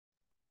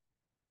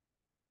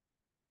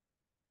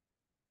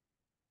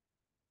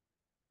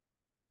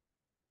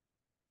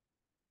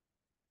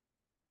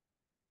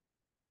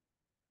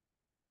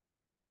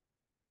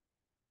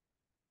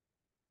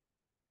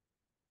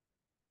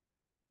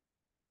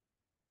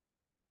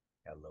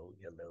Hello,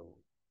 hello.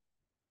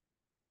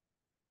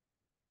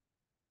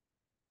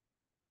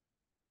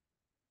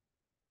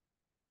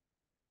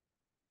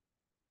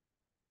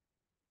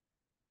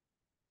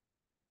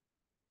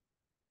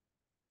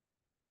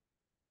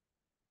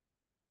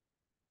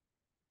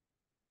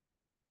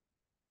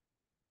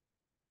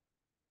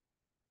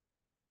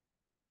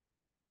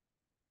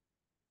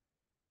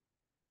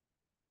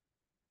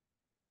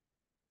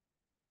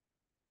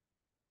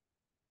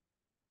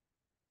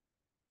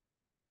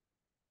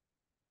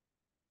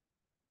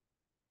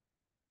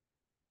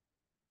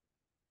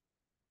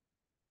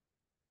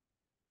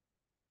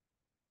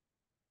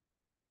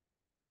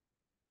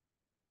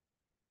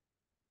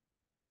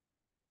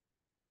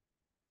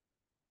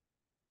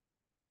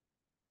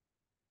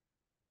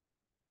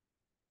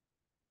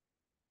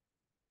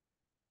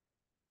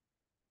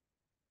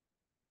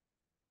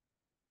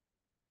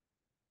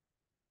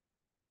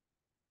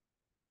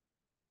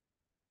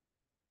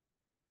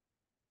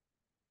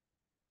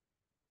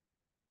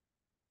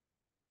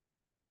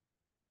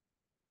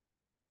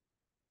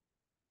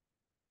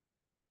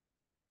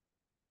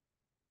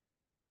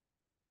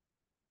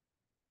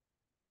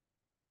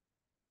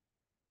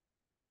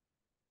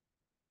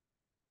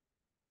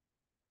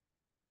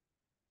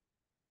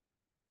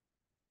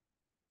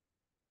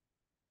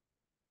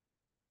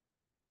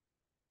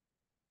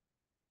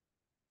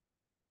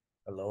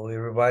 Hello,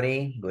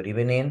 everybody. Good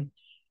evening.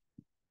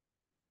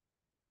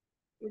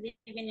 Good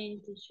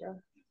evening,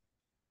 teacher.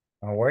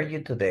 How are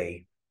you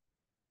today?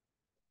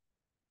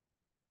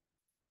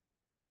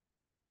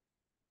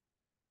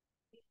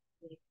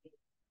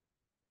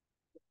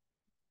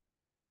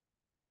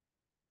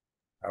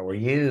 How are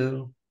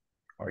you?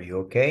 Are you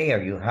okay?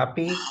 Are you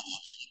happy?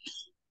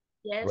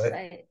 Yes, Good.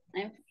 I'm.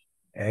 You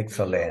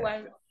Excellent.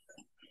 are.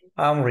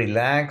 I'm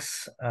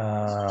relaxed.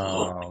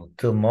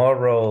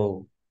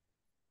 Tomorrow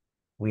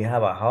we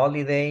have a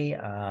holiday.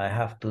 I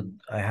have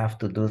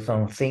to do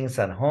some things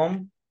at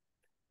home.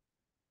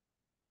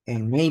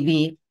 And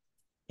maybe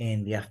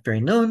in the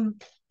afternoon,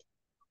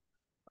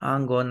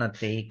 I'm gonna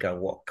take a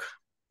walk.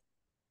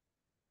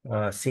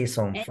 See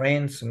some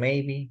friends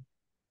maybe.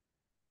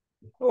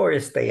 Or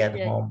stay at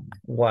Enjoy. home.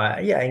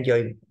 Why? Yeah,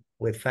 enjoy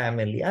with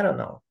family. I don't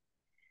know.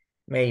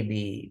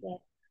 Maybe Yeah.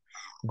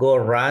 go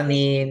You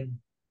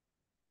running.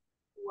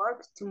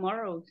 work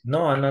tomorrow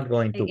No, I'm not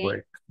going to again.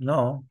 work.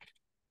 No,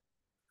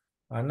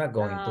 I'm not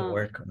going to Um,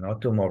 work. No,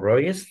 tomorrow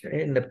is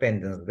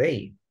Independence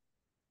Day.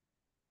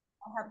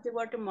 I have to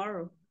work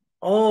tomorrow.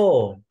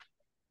 Oh,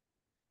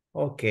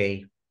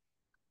 okay.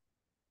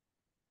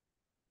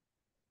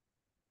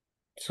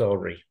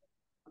 Sorry.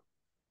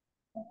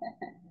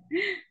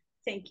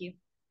 Thank you.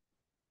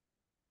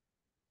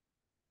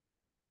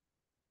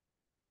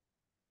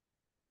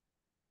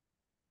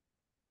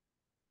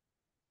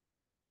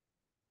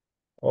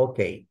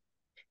 Okay,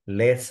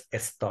 let's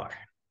start.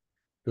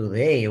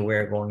 Today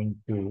we're going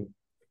to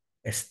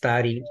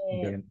study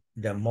Uh,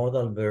 the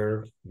modal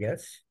verb.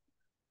 Yes,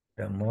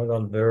 the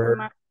modal verb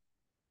Mark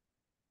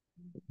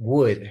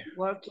would.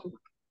 working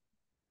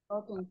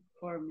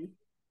for me.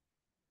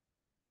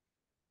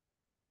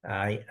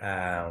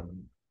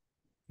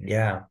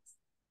 Yeah,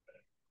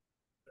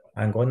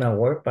 I'm gonna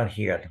work, but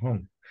here at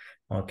home.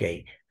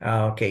 Okay.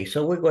 Okay,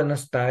 so we're gonna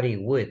study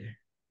would.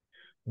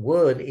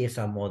 Would is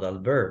a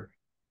modal verb.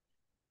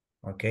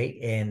 Okay,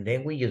 and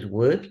then we use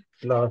would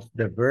plus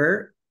the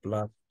verb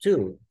plus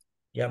to.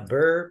 Yeah,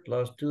 verb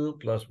plus to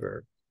plus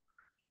verb.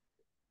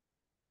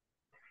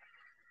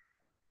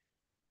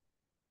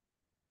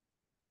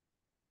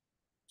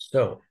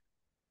 So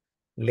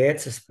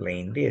let's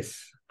explain this.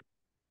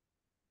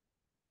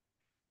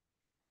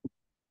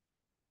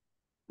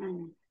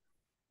 Mm.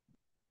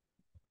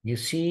 You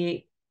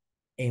see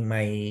in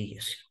my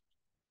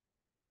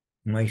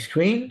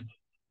screen,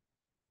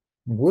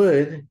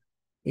 would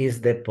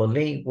is the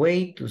polite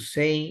way to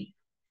say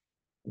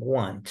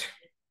want.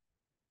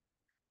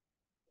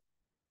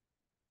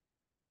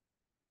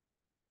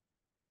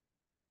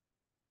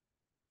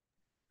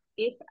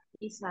 If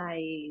is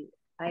I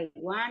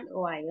want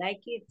or I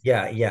like it.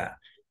 Yeah,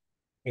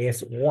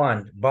 it's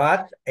want,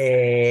 but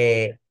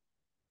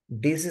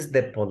this is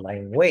the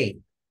polite way,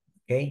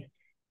 okay? Yes.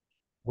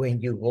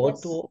 When you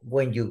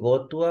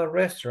go to a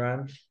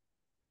restaurant,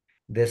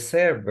 the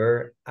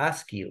server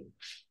asks you,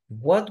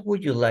 what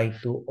would you like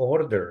to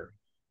order?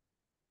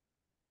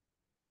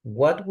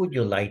 What would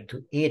you like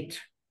to eat?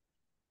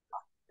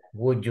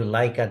 Would you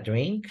like a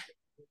drink?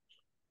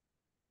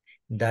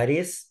 That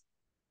is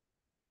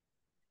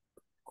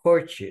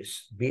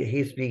courteous.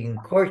 He's being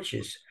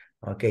courteous.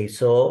 Okay,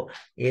 so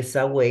it's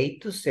a way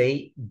to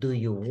say, do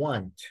you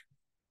want?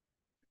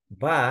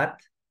 But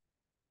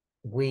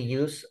we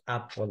use a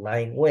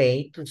polite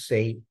way to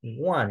say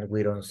want.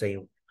 We don't say,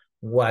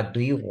 what do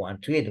you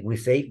want to eat? We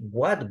say,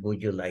 what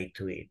would you like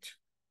to eat?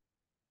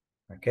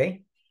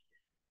 Okay,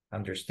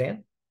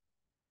 understand?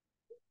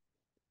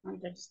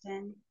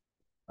 Understand.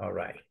 All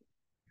right.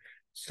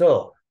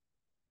 So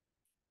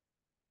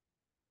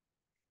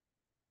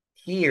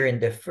here in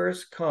the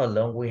first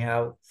column, we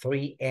have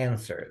three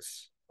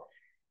answers.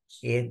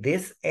 In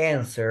these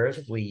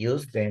answers, we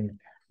use them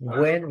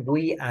when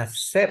we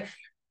accept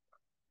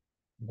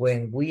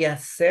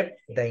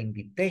the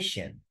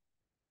invitation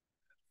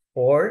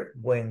or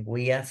when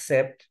we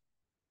accept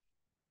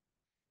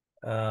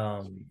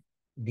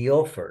the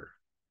offer.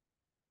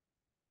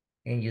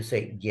 And you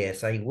say,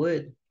 yes, I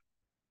would.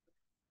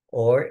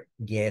 Or,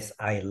 yes,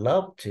 I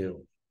love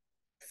to.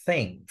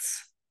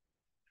 Thanks.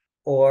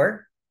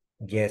 Or,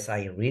 yes,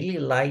 I really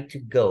like to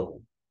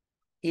go.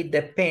 It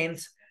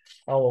depends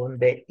on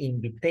the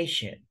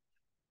invitation.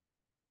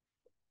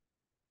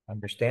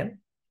 Understand?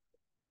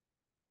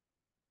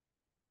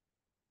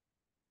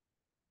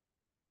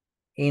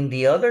 In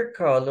the other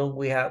column,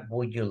 we have,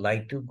 would you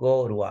like to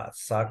go to a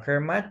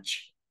soccer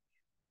match?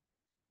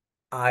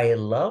 I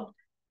like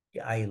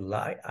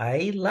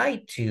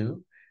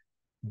to,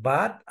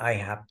 but I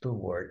have to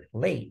work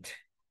late.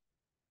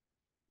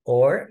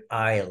 Or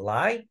I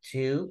like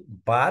to,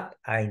 but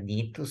I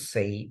need to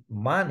save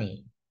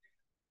money.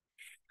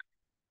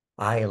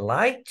 I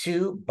like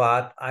to,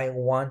 but I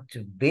want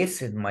to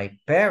visit my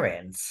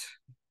parents.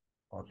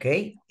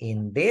 Okay,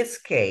 in this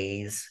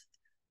case,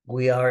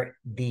 we are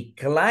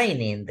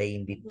declining the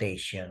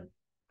invitation.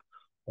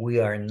 We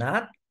are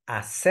not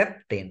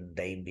accepting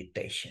the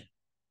invitation.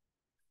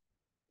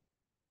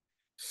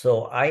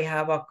 So I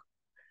have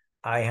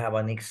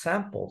an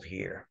example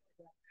here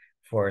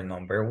for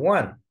number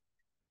 1.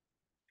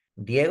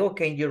 Diego,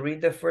 can you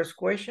read the first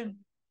question?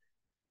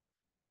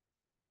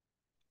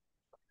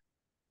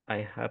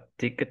 I have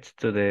tickets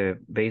to the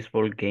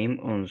baseball game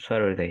on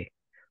Saturday.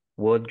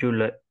 Would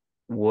you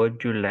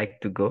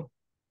like to go?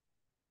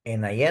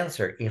 And I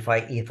answer, if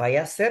I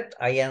accept,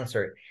 I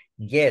answer,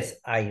 yes,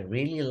 I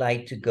really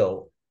like to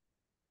go.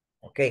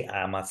 Okay,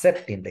 I'm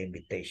accepting the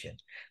invitation.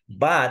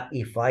 But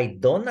if I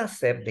don't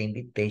accept the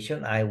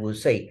invitation, I will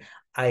say,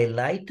 I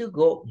like to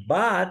go,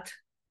 but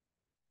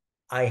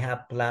I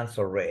have plans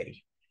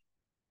already.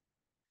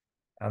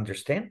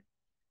 Understand?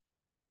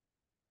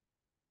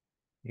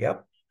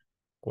 Yep.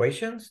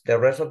 Questions? The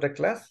rest of the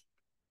class?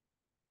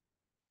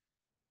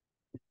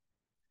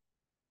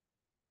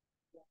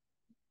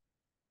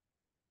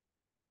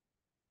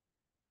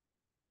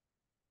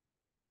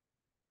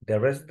 The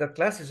rest of the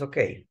class is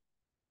okay.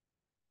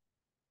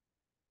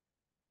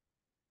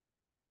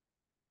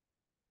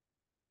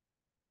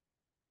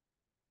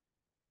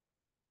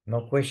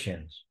 No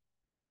questions.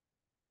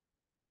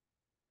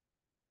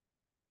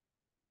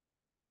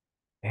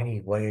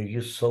 Hey, why are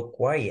you so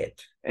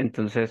quiet?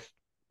 Entonces,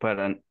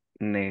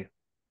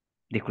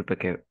 disculpe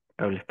que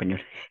hable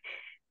español.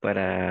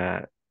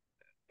 Para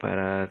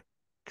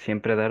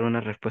siempre dar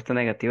una respuesta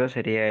negativa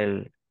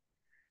sería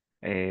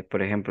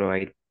por ejemplo,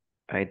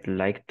 I'd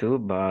like to,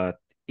 but,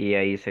 y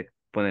ahí se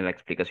pone la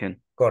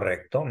explicación.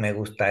 Correcto, me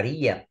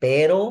gustaría,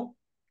 pero...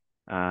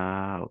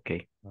 Ok.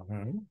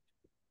 Uh-huh.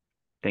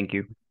 Thank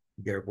you.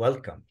 You're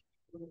welcome.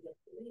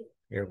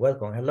 You're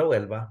welcome. Hello,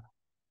 Elba.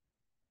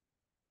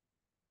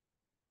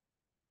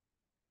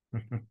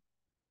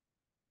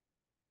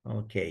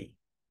 Okay.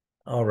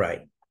 All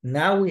right.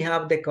 Now we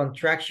have the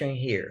contraction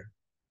here.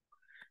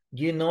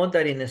 You know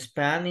that in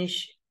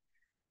Spanish,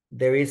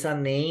 there is a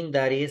name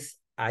that is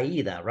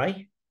Aida,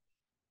 right?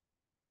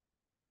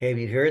 Have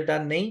you heard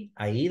that name,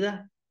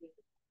 Aida?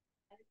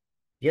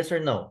 Yes or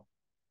no?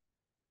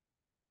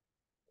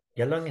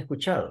 ¿Ya lo han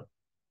escuchado?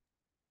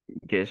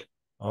 Yes.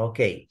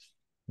 Okay.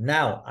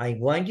 Now, I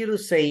want you to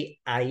say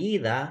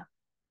Aida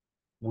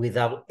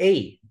without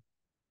A.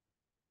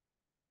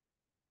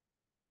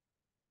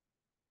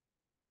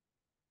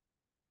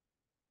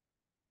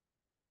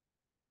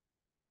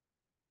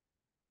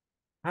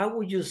 How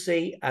would you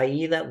say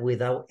Aida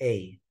without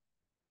A?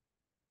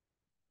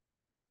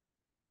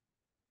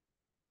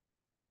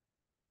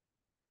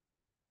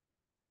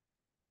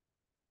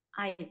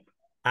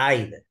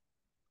 Aid.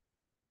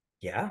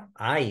 Yeah,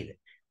 Aid.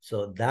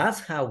 So that's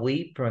how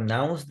we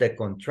pronounce the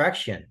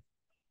contraction.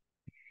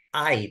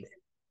 Aid.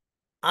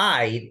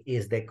 Aid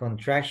is the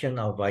contraction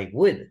of I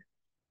would.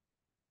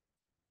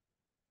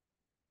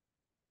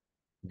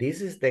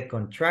 This is the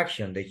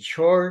contraction, the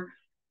short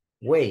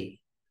way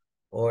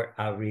or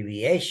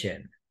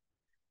abbreviation.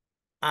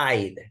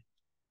 I'd.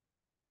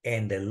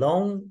 And the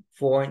long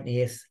form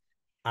is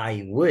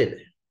I would.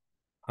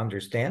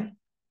 Understand?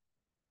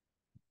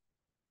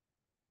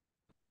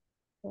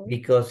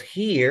 Because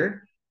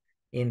here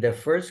in the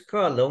first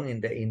column in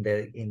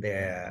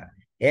the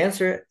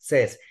answer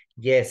says,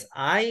 yes,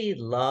 I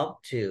love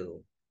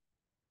to.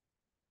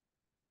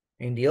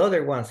 And the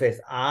other one says,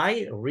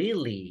 I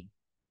really.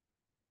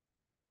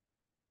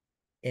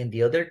 In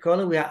the other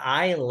column, we have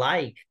I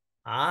like.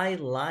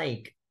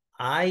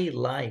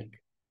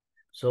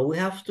 So we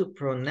have to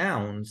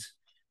pronounce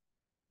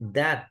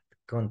that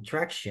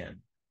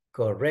contraction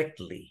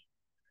correctly.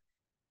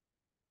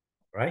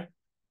 Right?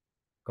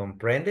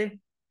 Comprende?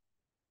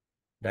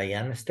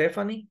 Diane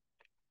Stephanie?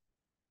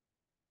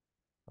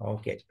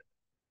 Okay.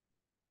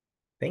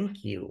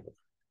 Thank you.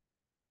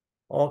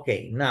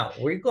 Okay, now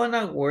we're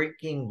gonna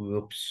work in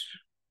groups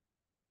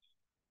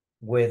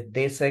with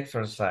this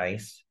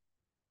exercise.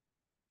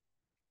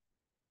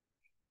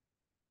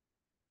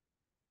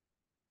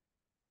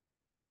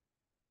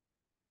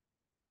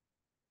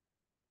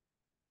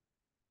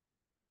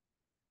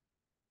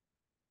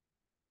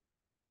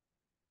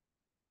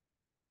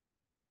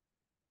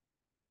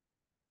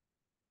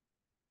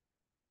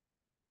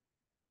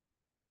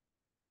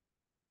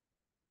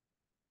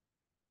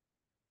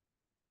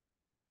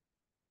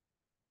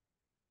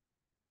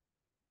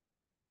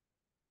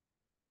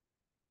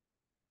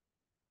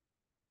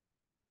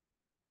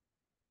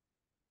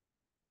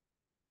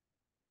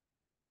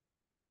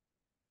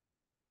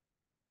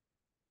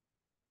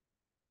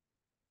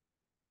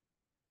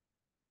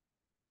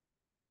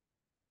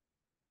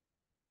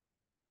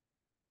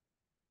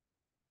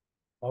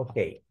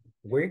 Okay,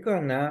 we're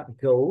gonna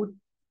go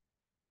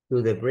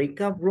to the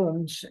breakout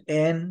rooms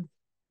and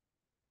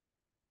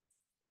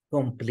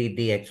complete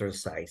the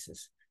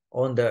exercises.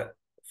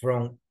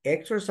 From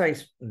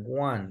exercise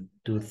 1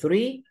 to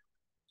 3,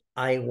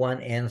 I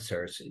want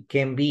answers. It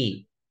can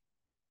be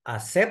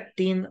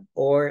accepting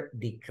or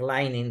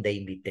declining the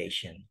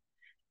invitation.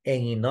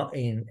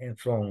 And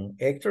from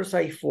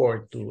exercise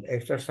 4 to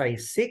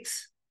exercise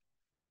 6,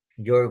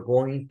 you're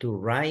going to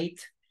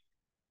write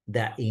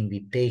the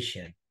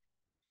invitation,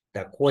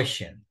 the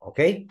question,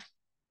 okay?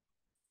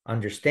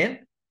 Understand?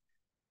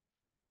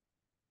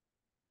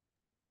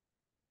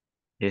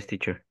 Yes,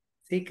 teacher.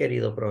 Sí,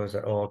 querido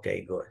profesor.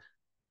 Okay, good.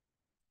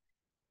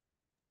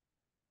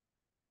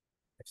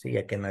 Sí,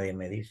 ya que nadie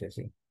me dice,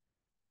 sí.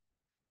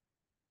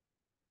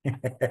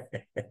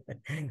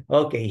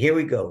 Okay, here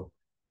we go.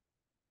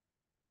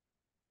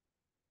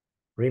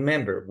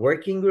 Remember,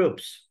 working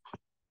groups.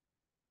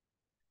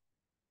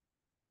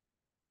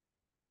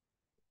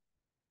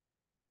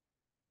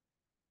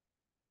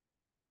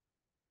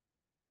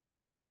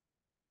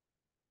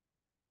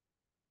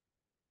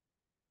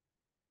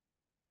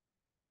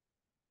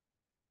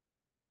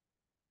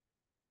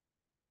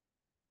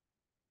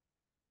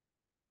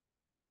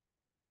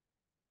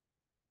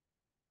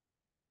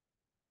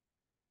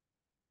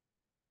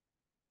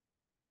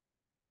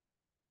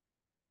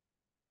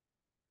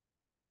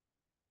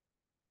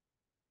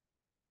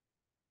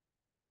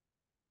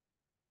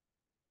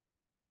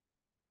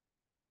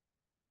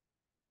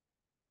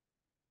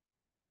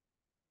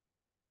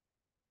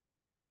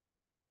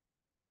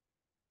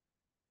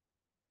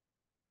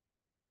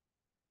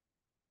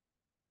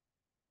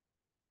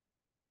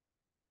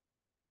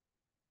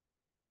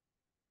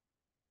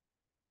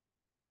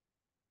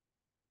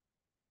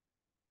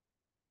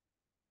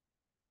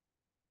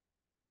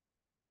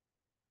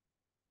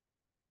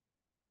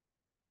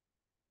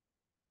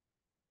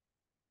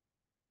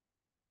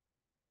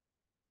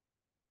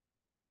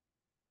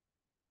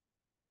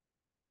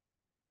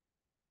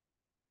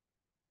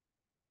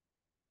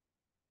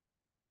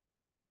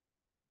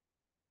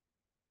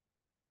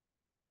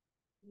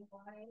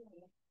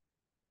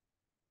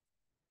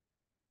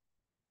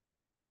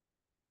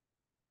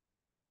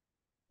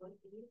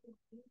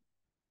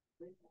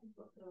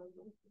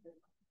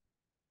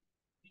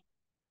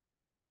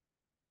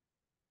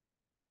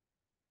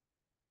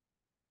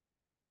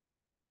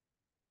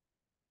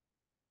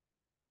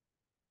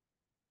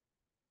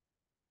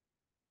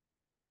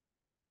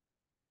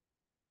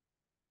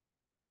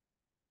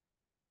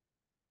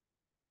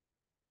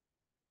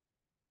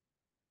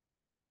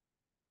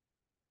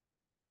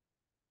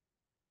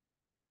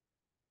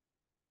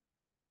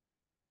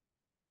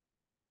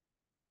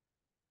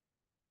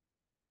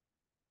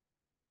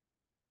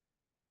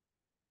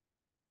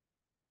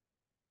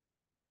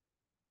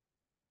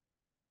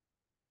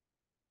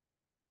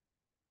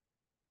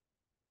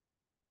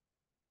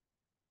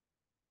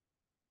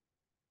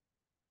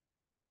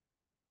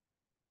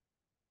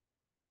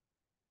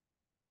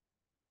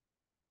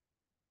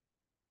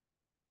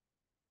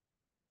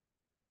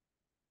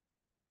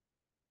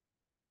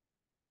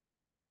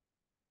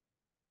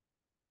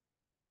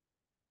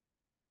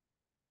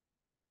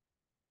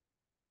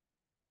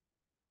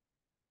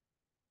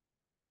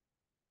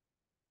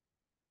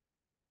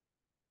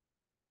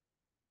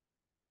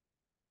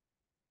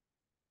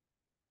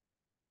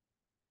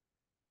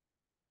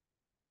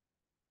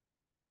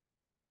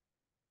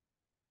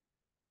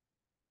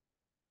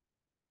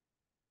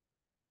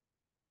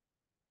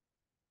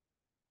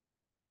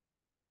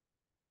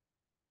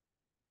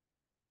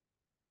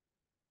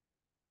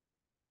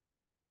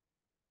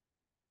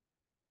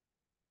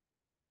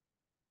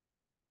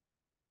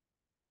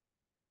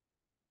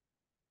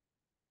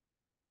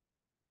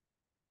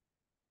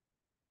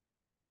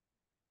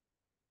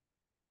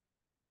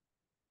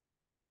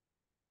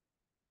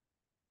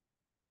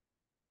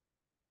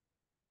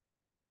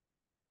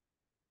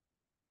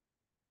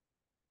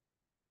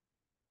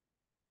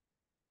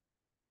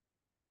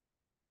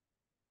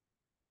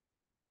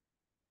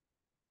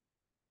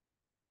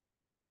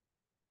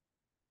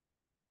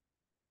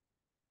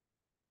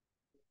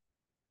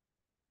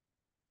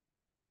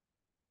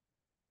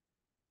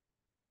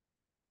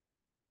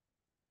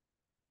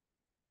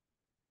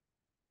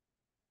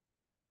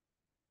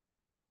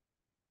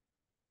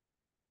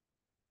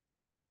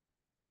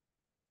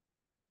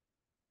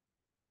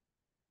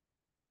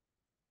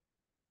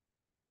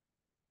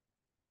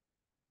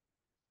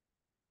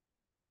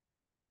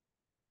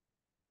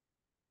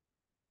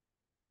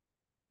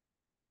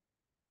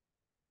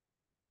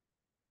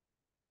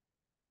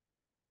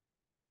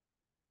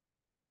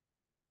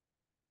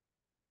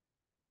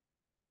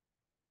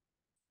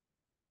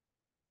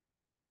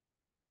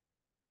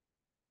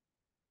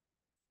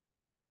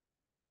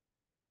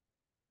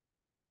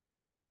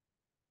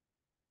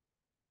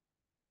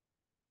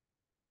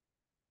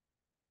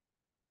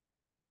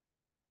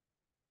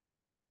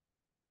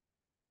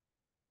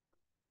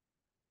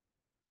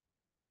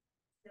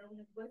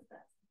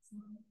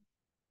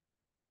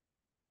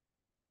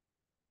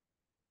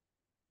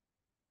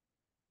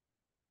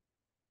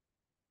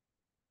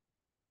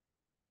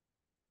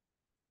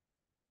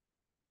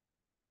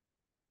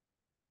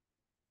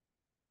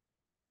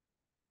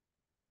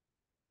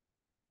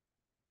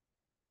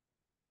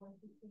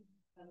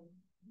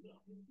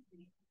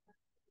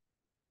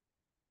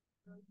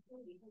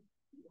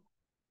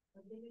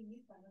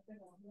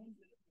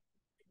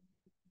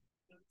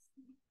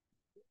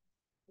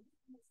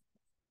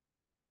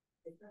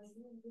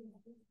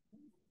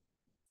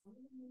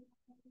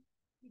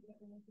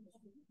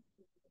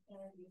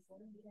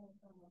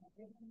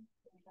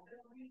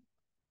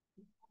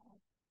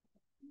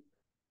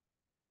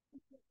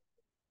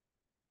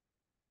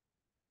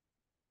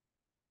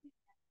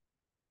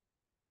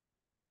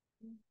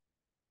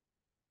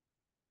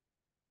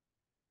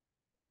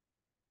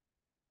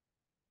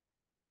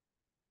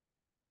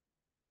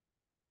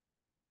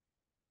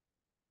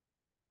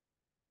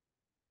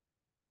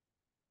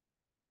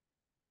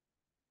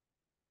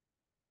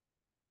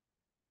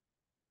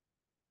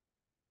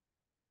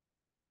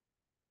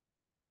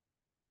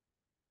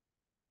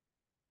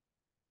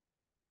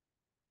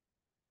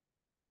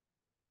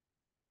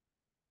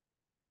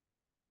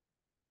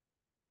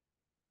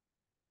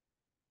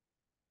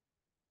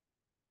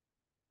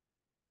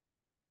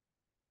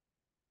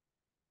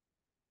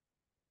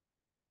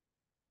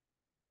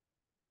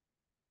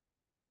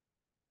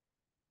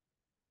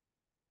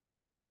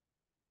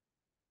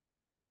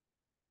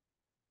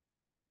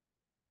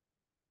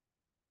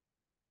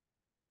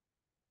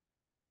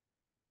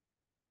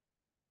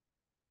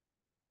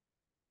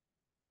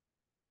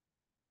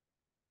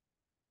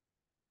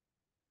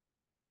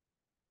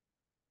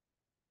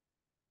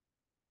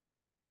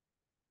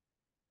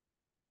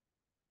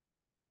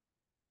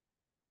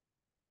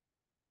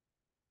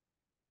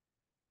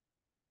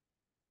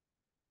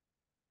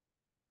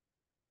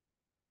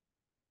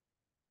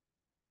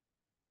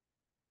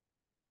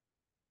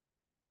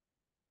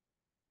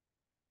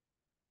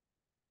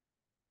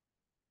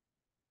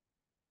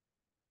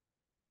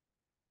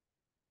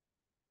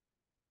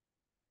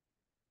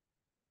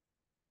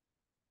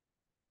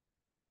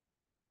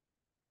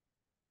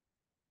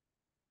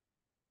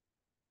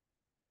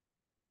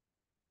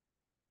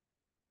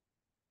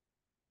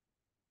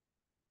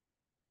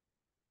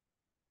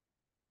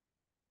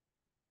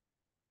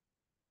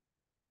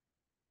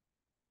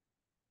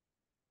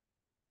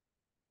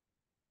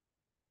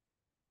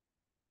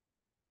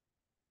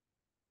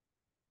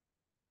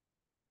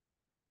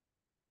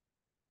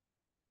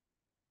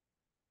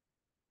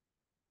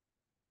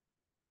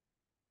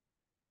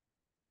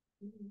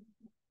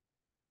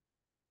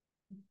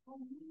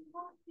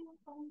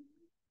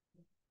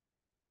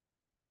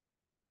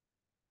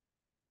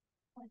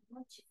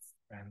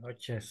 Buenas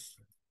noches.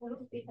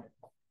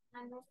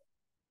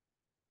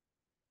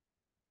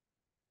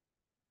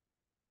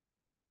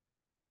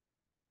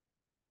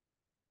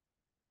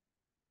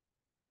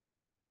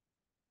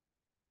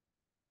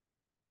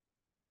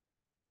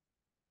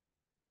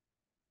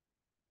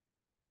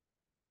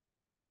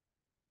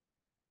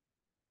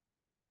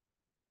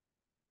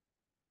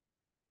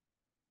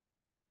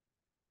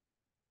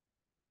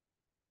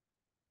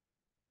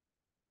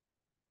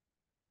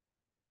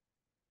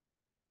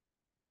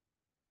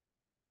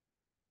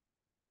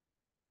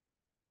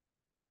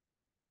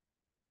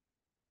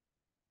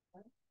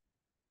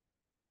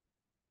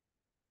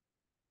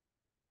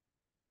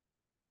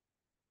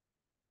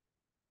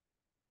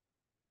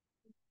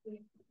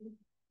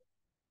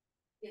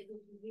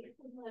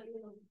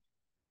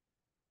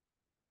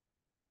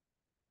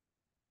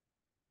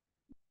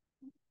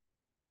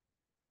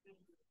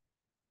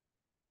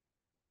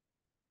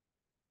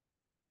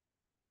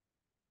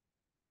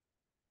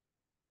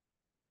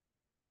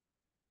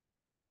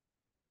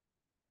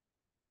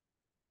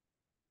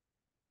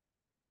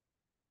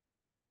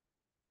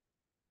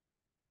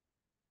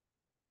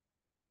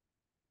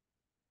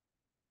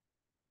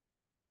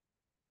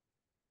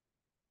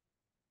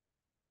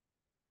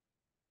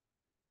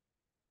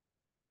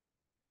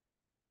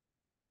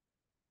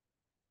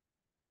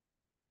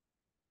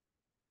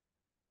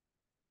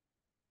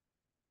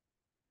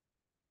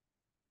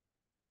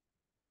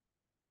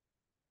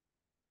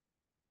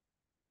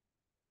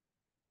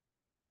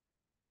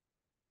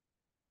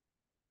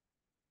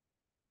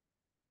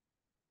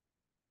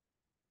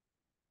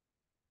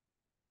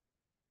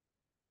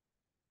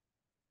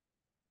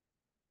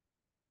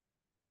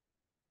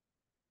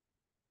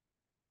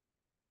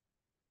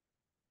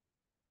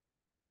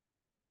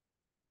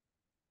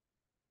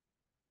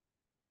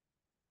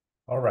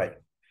 All right.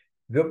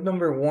 Group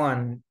number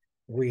 1,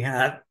 we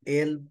had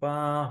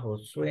Elba,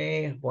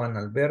 Josue, Juan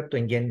Alberto,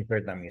 and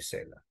Jennifer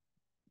Damisela.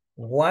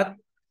 What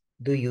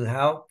do you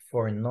have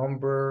for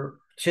number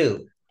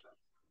 2?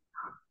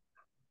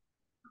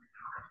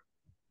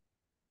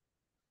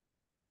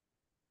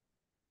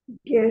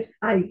 Yes,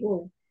 I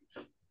will.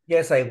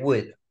 Yes, I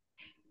would.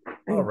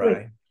 I All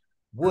right.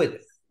 Would.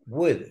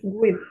 With.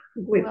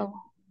 Well,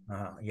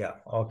 Yeah,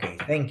 okay,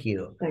 thank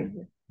you. Thank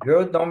you.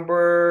 Group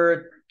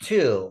number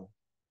 2.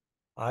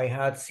 I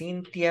had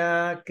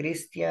Cynthia,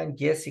 Christian,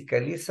 Jessica,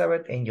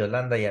 Elizabeth, and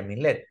Yolanda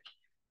Yamilet.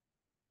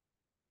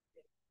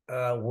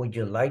 Would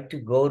you like to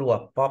go to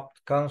a pop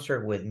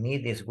concert with me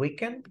this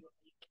weekend?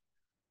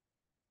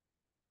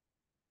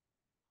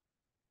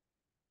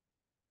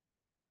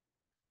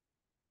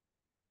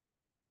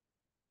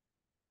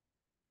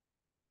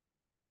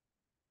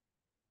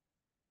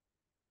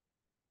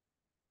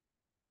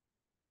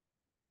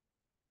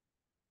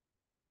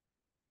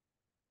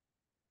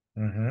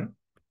 I'm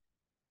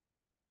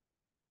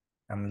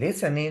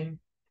listening.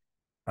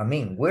 I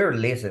mean, we're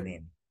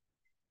listening.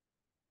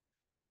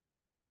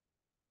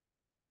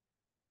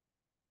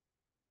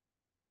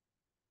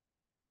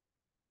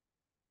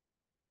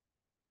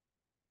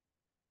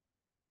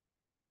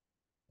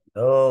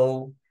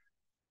 Hello.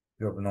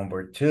 Group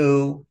number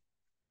 2.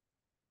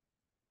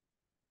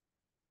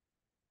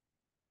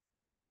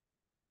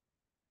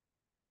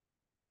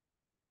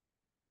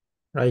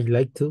 I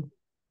like to.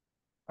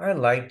 I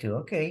like to.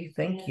 Okay,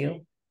 thank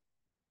you.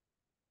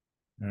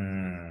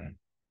 I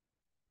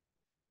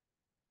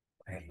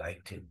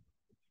like to.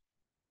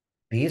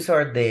 These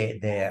are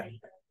the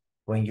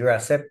when you're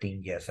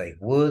accepting, yes, I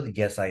would,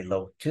 yes, I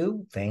love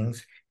to,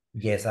 things,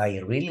 yes, I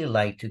really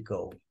like to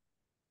go.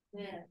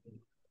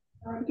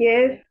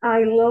 Yes,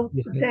 I love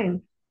to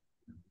dance.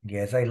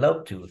 Yes, I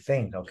love to,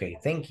 think. Okay,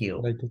 thank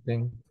you. Like to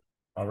think.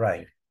 All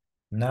right.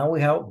 Now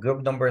we have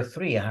group number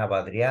 3. I have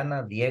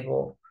Adriana,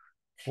 Diego,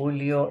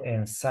 Julio,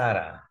 and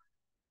Sara.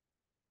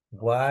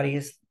 What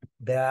is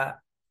the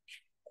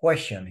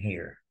question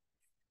here?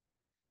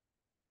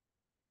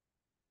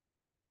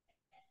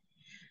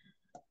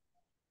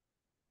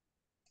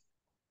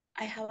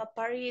 I have a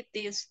party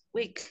this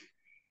week.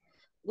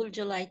 Would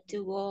you like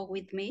to go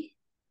with me?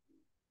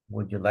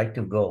 Would you like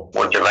to go?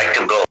 Would you like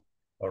to go?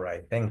 All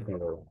right, thank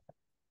you.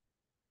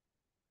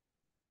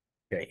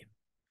 Okay.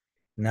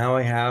 Now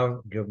I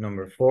have group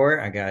number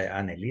 4. I got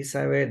Ana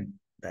Elizabeth,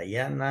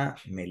 Diana,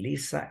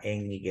 Melissa,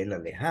 and Miguel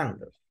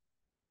Alejandro.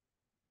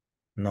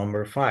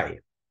 Number 5.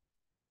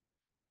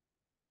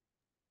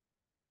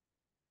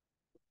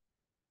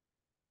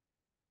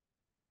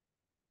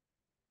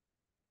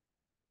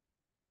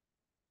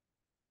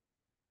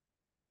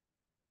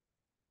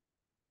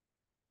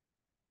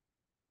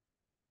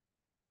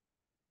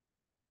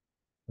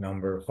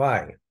 Number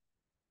 5.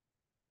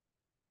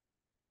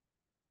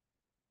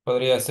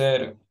 Podría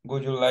ser,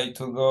 would you like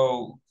to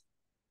go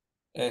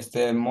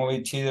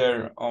movie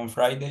theater on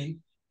Friday?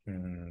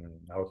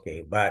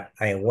 Okay, but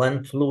I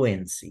want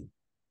fluency.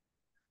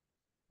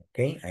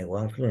 Okay, I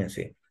want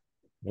fluency.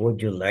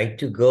 Would you like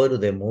to go to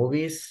the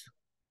movies?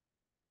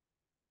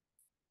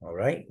 All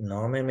right,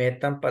 no me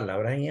metan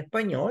palabras en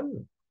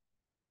español.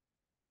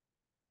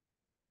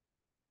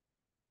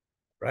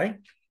 Right?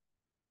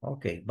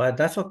 Okay, but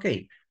that's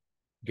okay.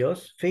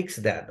 Just fix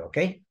that,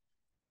 okay?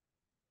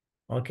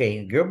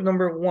 Okay, group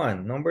number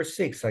 1, number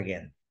 6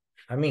 again.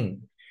 I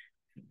mean,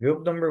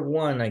 group number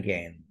 1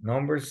 again,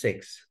 number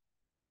 6.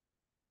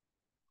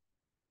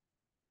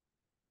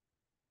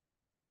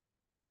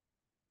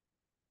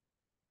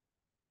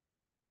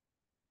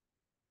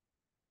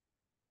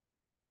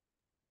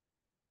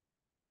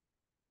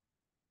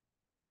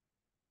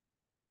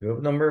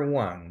 Group number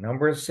 1,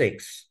 number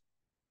 6.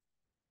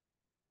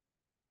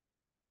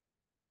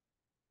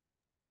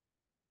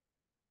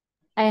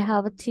 I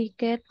have a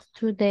ticket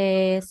to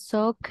the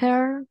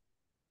soccer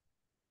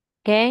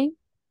game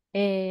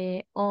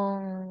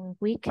on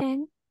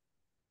weekend.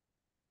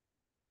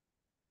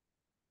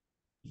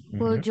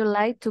 Would you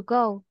like to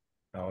go?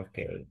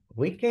 Okay,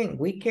 we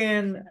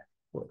can,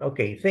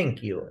 okay,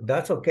 thank you.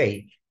 That's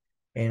okay.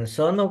 And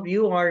some of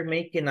you are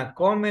making a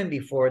comment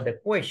before the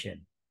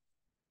question.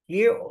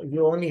 Here,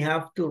 you only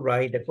have to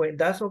write the question.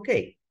 That's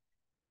okay.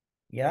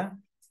 Yeah.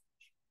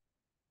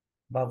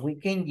 But we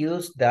can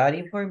use that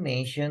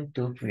information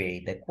to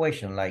create the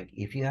question. Like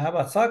if you have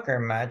a soccer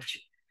match,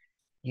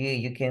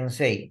 you can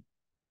say,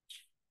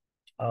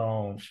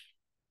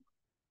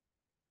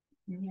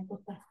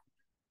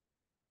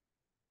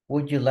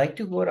 would you like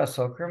to go to a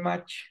soccer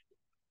match?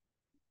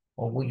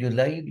 Or would you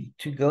like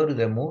to go to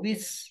the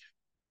movies?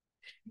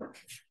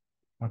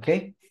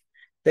 Okay.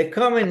 The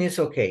comment is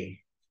okay.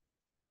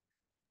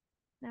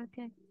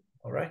 Okay.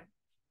 All right.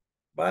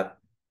 But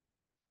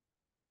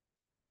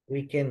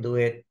we can do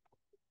it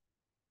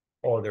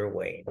other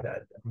way.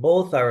 That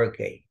both are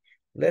okay.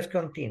 Let's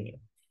continue.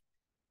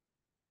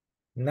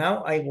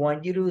 Now I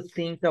want you to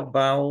think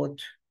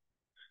about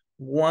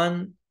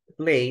one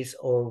place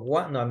or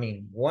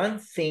one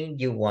thing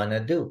you want to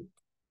do.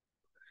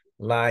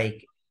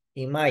 Like,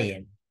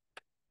 imagine,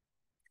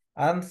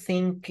 I'm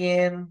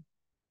thinking.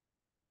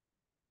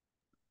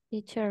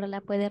 Teacher,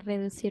 ¿la puede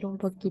reducir un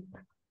poquito?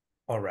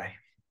 All right.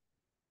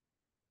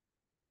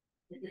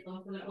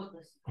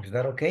 Is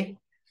that okay?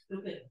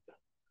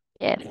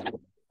 Yes.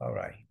 All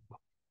right.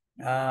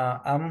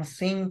 I'm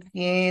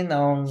thinking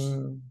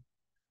on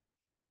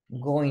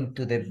going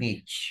to the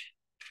beach.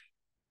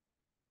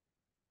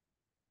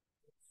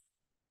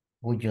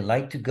 Would you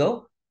like to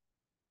go?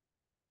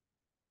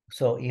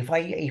 So if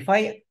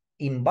I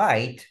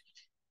invite,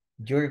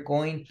 you're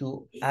going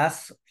to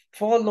ask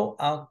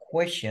follow-up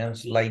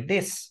questions like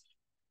this.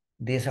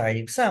 These are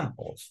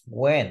examples.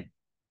 When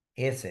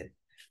is it?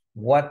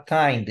 What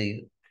time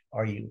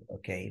are you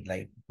okay?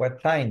 Like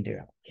what time do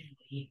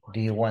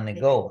you want to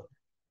go?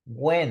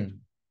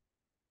 When?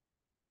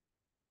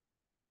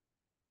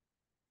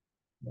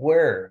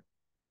 Where?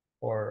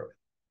 Or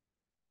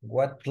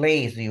what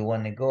place do you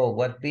want to go?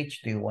 What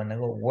beach do you want to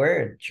go?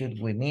 Where should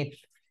we meet?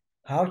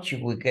 How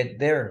should we get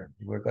there?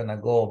 We're gonna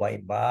go by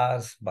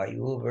bus, by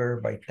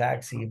Uber, by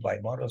taxi, by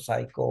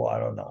motorcycle, I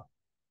don't know.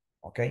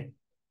 Okay.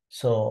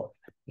 So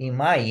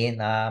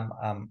imagine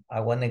I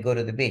want to go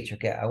to the beach.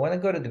 Okay, I want to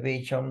go to the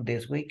beach on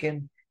this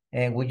weekend.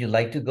 And would you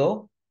like to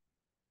go?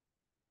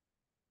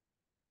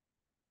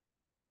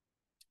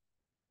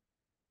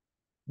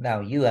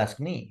 Now you ask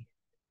me.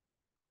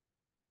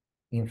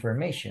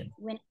 Information.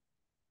 When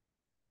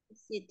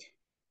is it?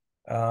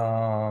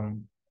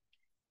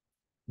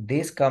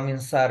 This coming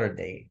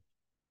Saturday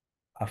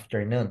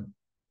afternoon.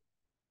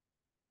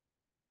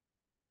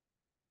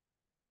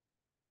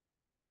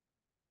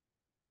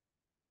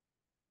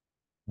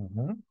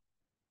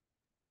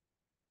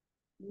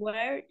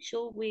 Where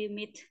should we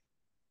meet?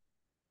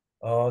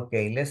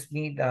 Okay, let's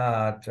meet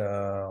at,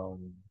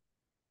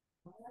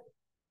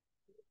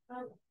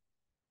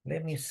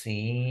 let me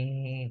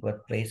see,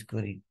 what place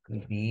could it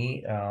could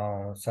be?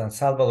 San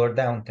Salvador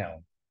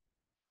downtown.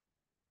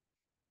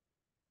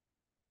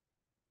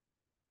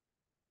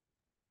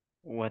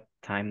 What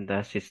time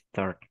does it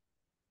start?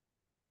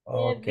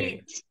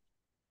 Okay. Beach.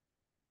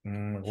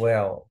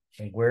 Well,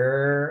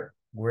 we're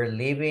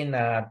leaving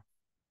at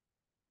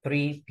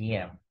 3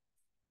 p.m.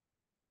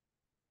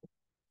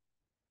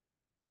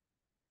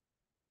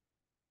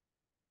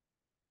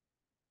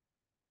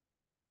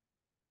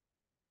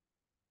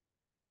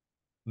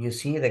 You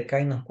see the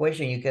kind of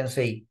question you can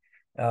say,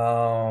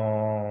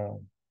 Where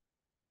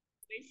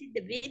is it,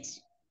 the beach?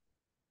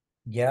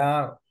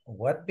 yeah,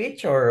 what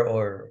beach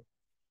or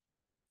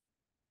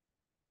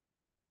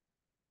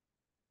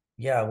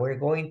yeah, we're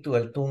going to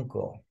El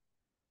Tunco.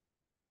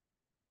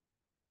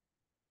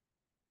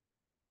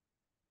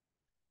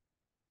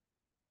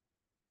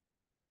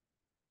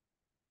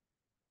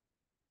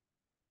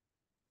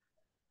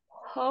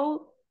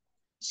 How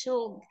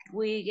should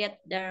we get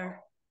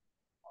there?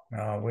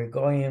 We're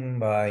going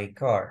by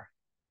car.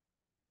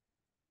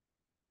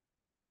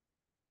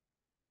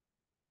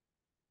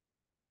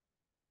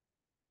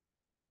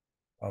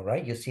 All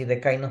right, you see the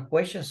kind of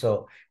question.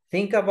 So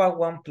think about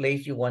one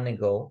place you want to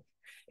go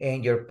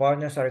and your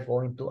partners are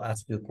going to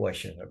ask you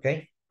questions,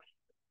 okay?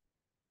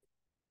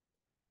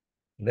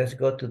 Let's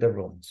go to the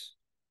rooms.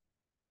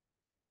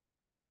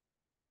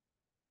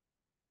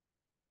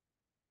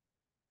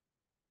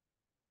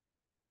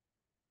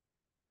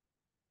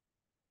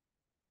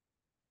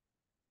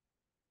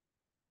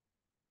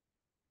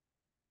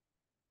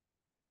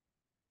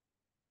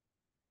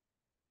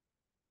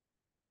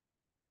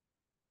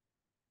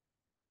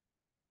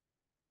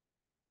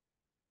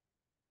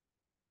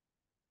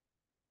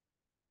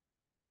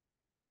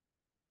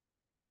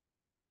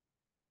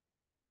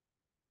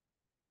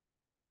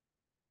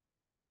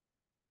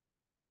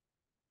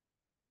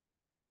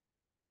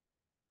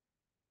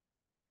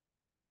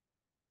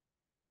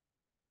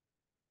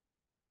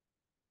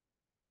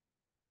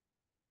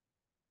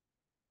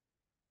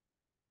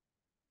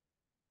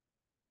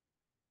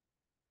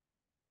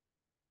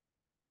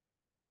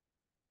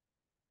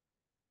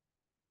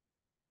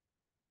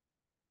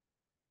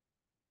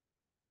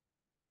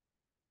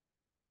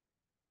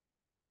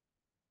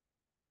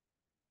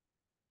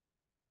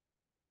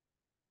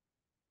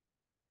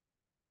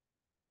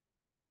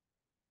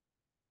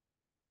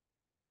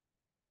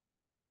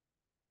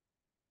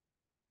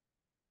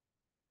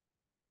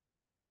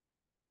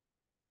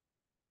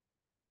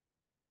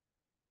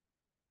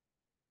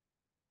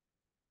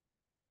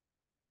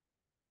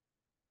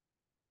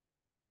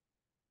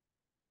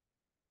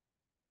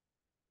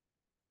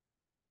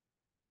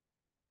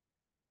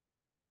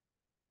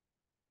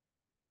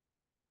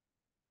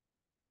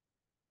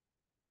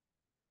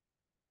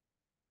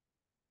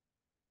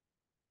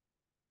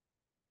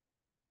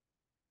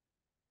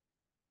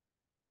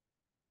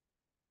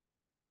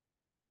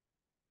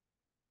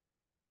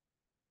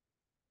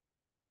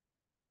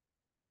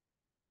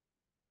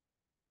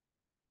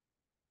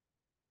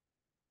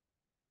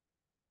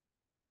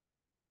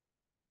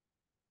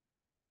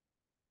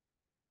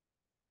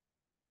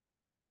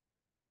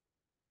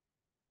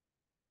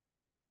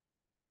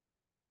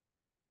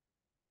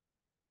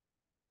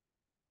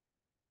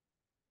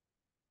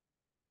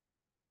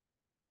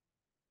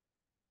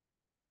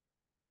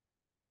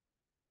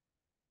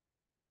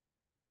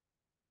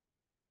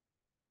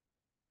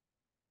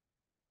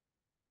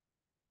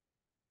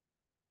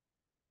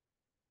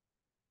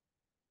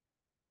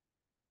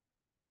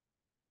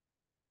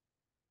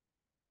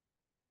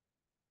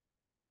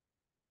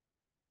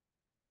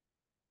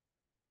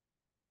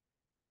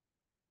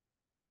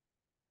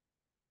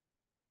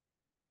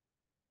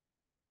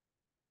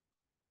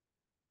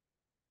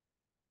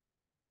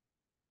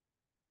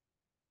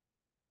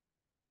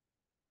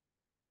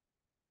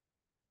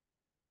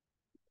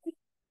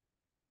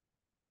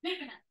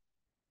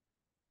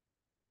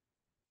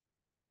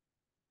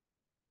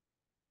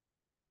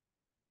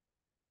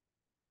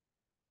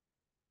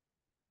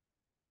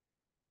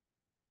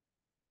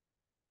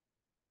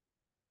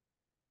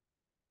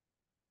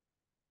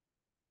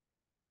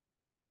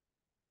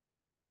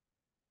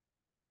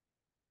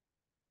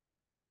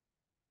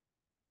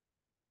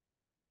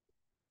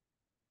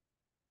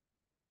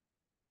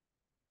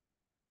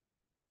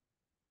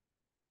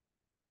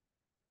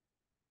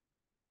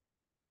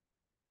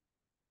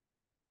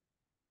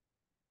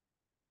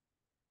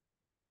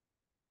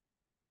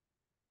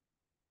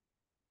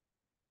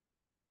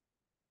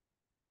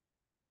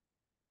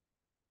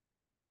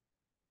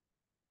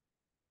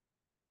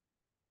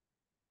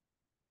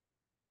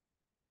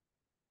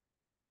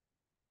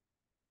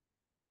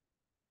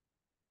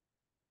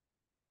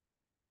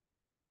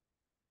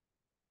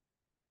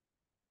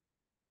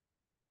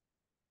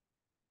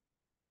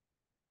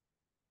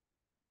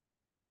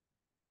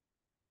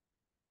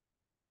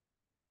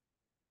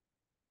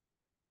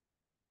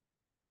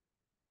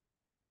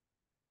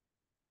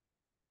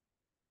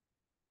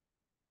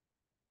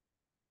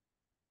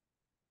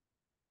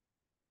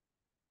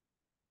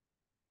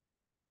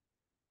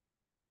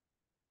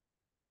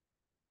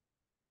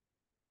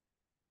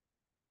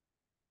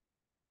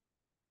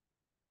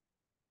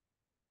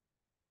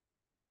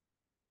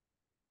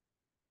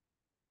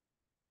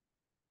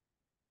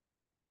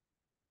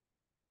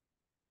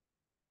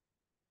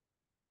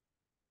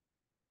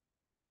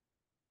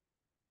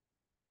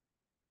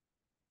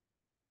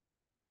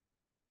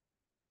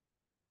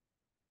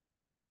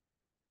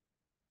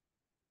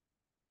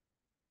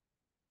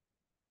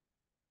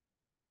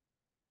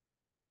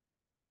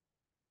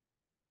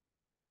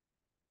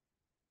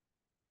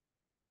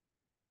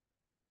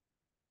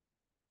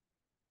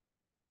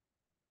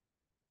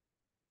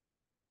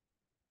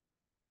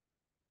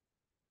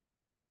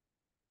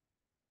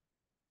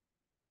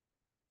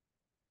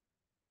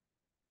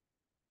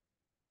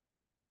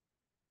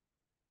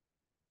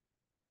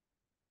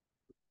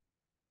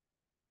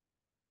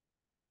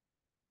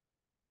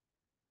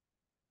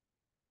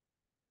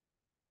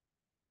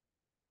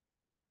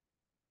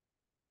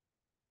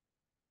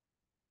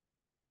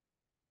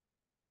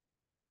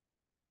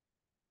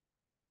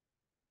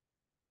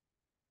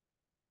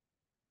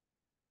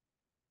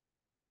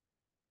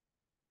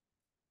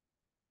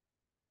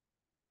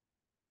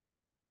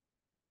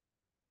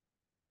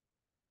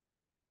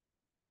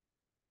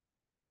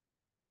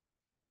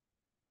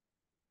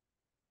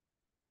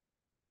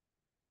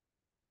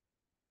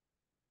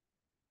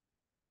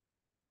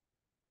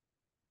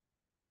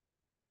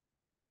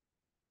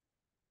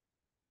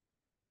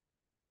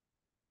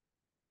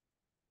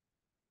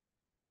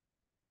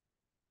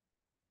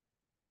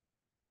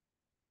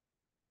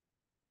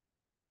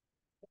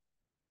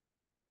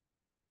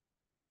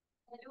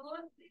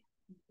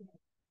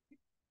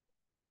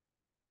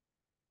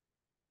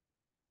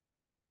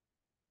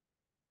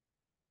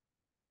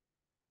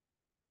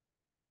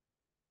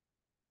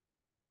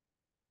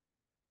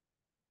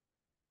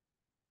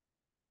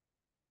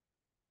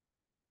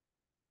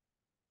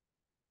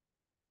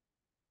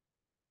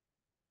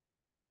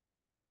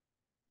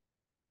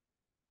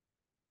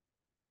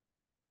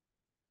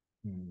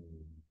 Hmm.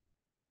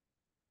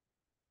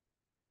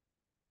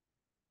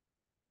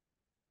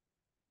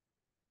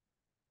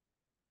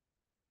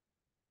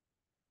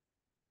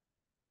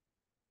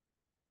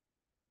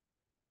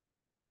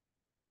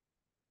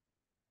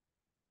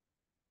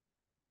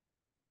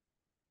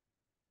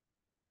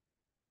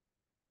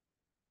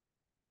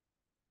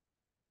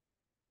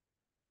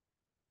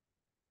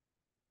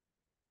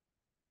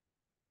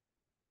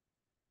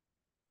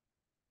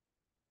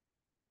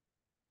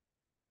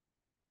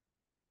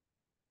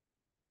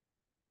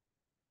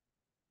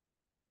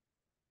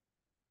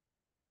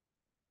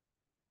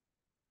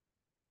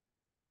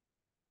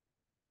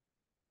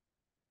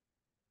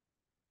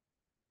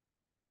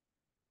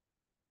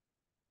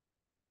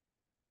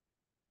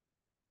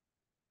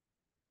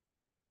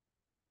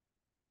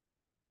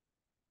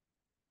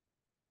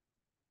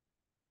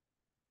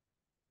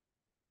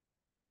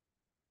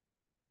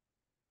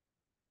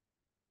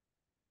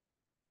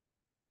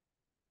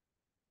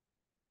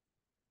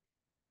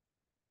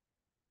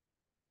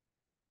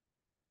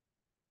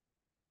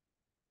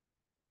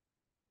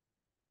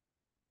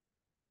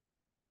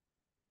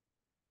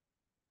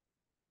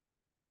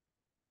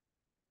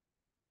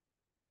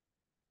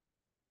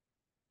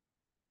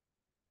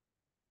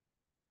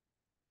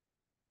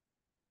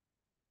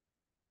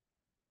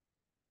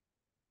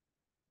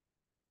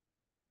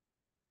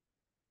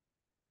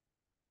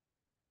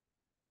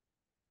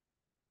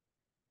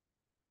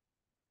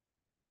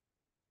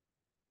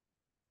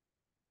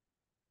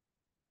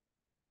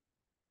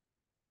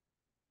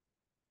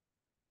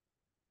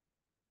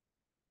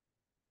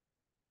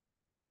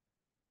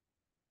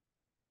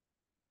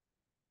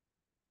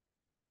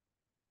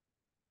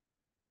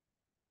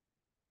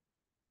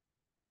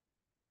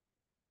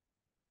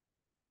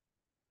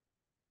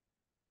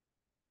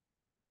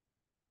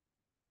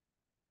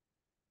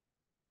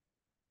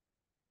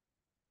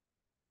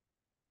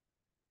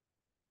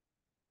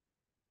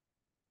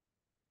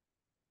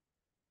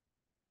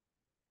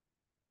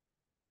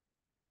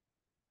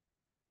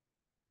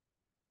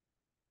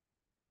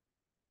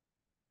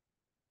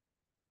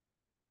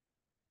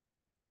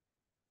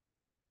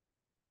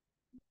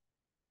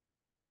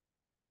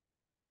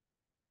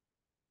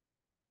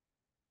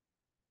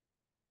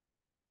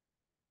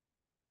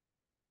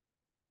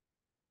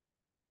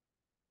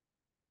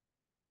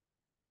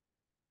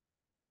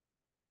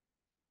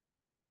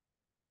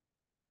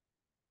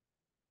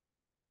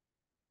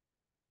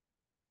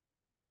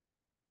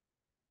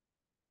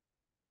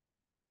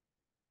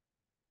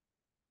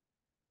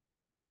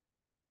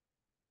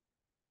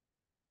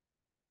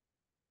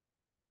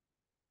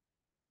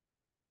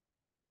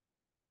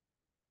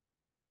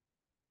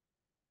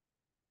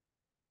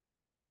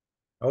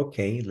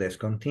 Okay, let's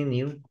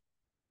continue.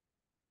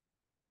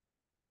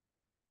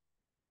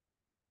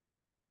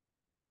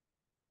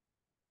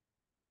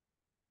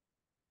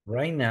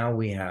 Right now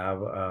we have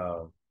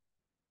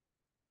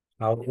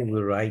how do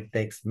we write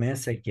text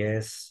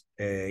messages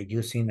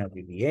using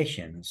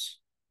abbreviations.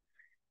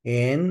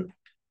 And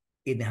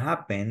it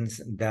happens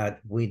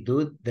that we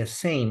do the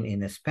same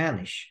in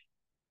Spanish.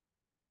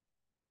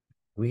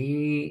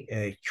 We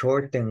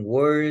shorten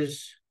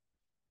words,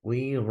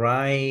 we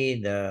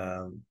write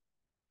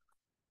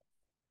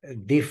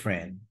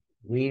different,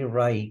 we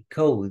write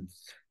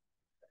codes.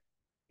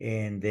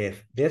 And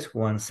if this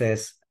one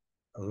says,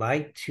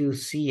 like to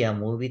see a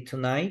movie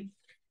tonight,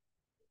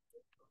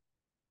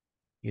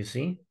 you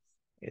see,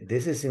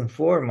 this is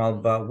informal,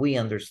 but we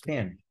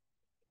understand.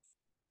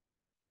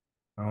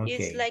 Okay.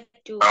 It's like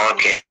to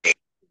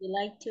you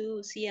like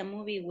to see a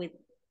movie with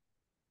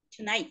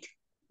tonight.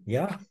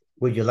 Yeah.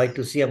 Would you like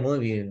to see a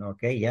movie?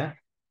 Okay, yeah.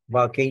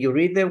 But can you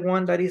read the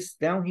one that is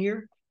down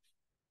here?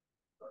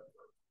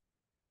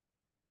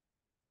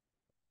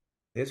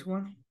 This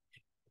one?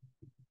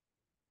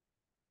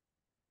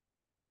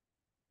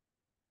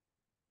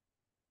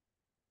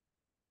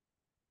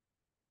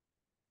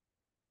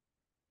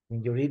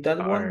 Can you read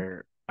that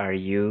one? Are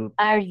you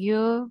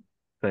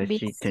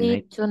busy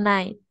tonight?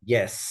 tonight?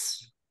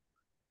 Yes.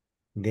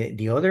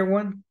 The other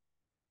one?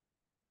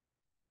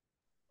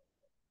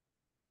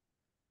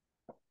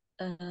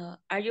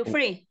 Are you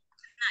free?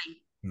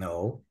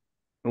 No.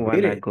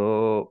 Read Wanna it.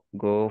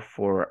 go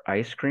for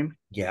ice cream?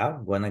 Yeah,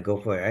 wanna go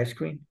for ice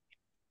cream?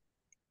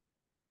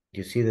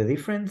 You see the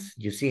difference?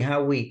 You see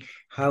how we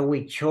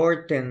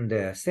shorten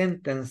the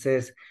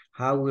sentences,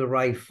 how we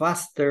write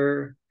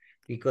faster,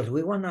 because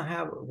we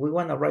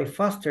wanna write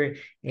faster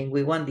and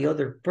we want the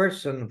other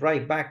person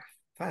write back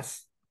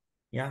fast.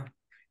 Yeah.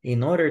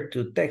 In order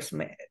to text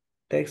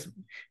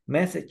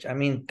message,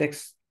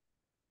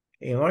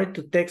 in order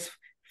to text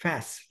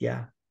fast,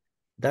 yeah.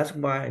 That's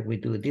why we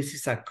do. This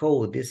is a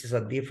code. This is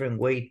a different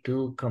way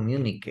to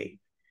communicate.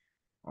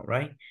 All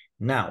right.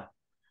 Now,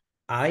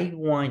 I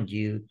want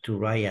you to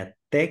write a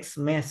text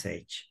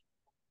message,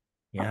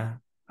 yeah,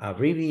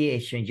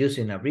 abbreviation,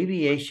 using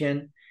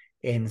abbreviation,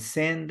 and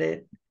send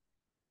it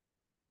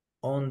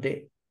on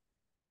the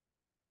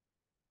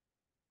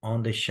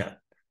chat.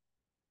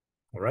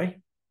 All right?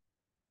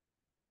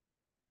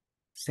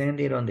 Send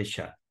it on the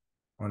chat,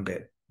 on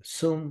the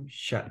Zoom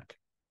chat.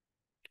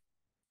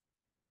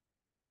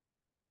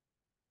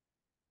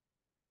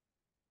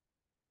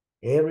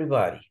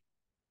 Everybody.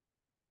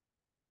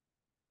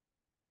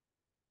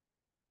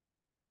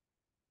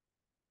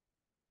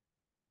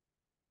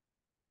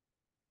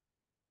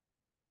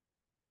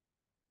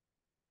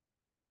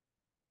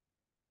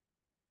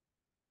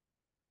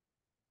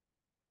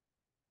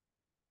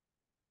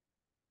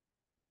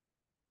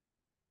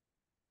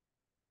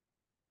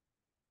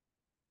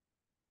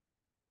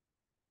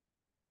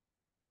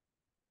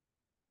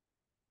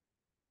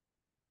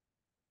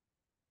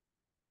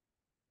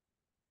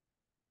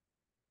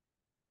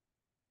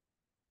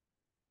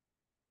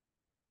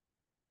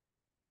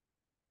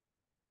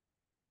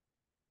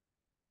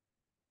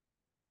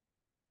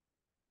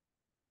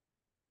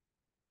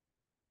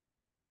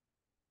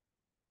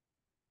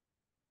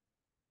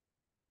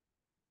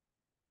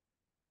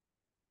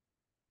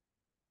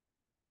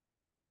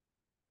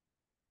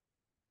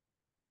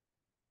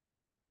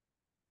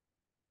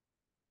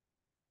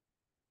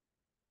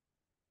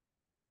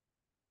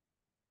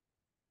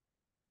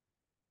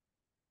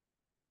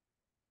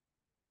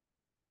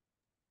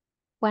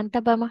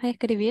 ¿Cuántas vamos a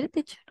escribir,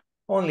 teacher?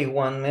 Only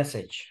one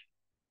message.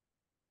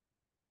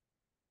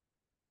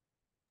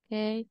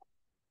 Okay.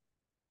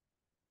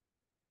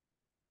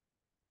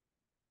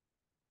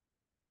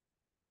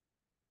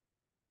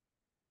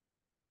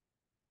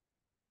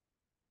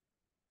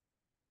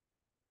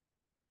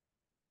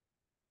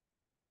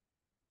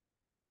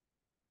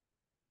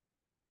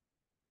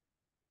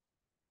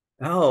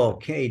 Oh,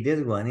 okay,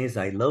 this one is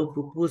I love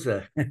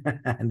pupusa.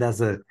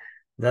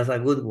 That's a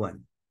good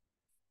one.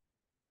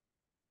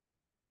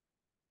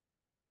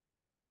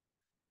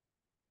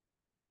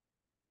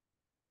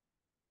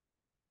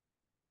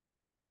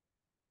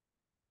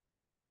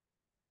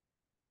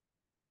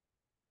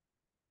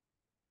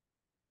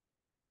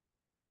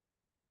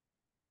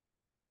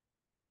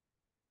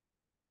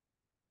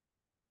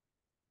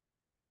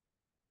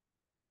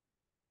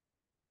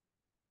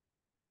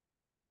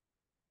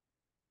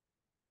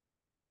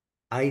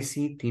 I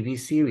see TV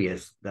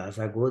series. That's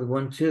a good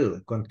one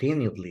too.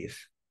 Continue,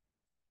 please.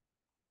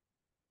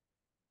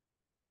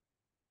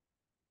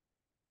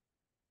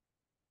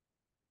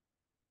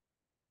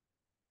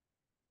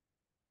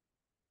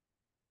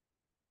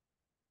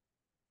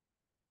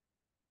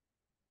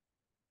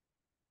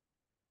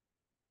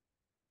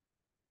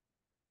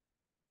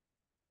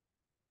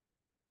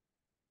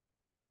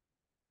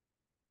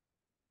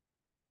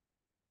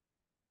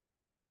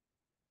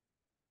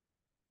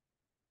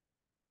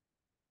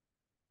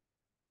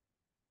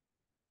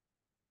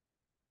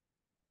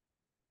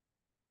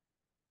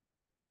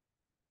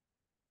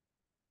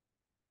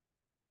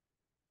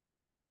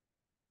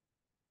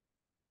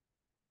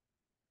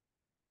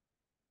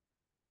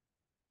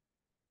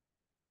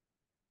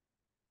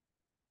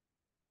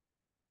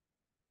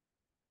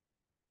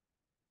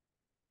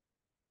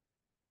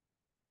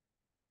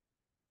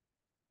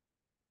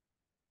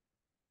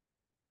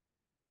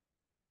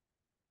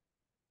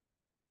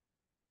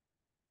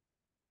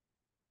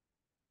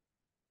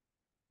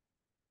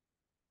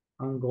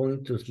 I'm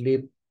going to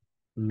sleep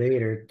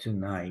later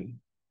tonight.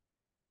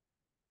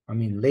 I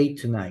mean, late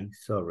tonight,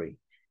 sorry.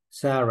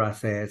 Sarah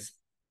says,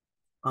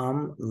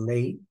 I'm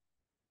late.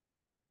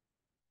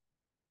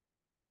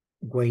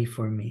 Wait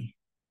for me.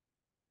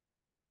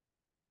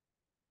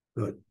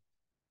 Good.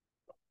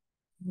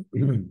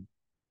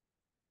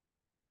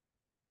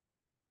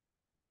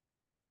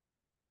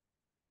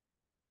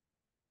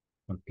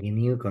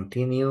 Continue,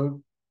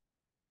 continue.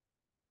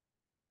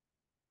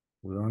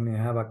 We only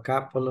have a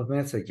couple of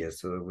messages.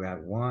 So we have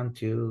 1,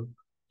 2,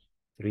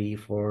 3,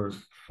 4,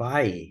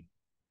 5.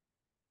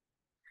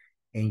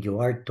 And you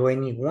are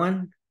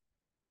 21.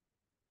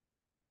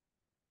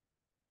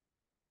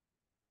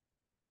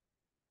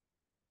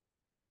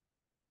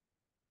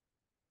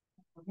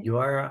 You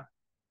are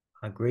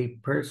a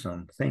great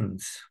person.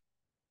 Thanks.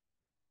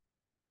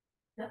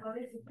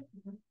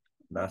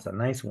 That's a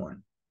nice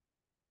one.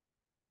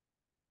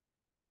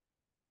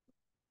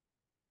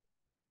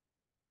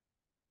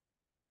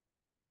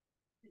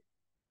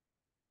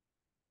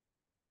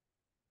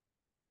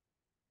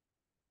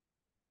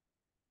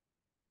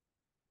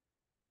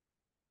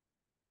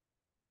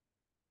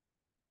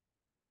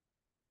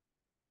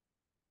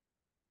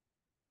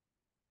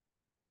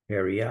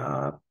 Hurry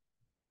up.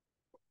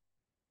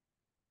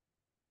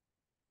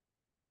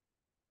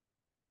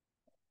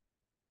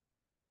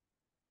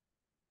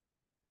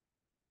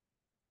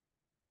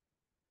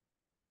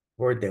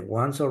 For the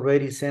ones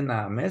already sent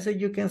a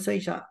message, you can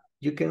say,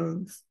 you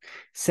can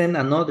send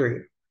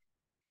another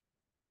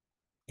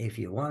if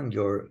you want.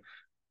 Your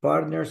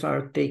partners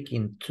are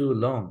taking too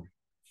long.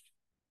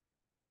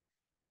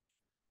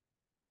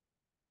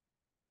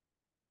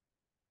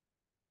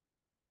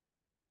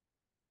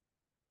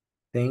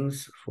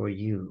 things for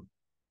you.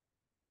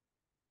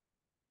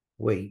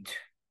 Wait,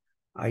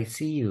 I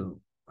see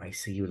you. I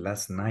see you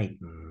last night.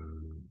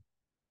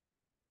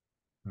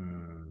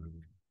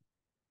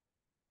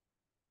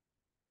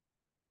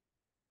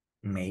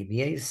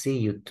 Maybe I see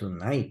you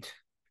tonight.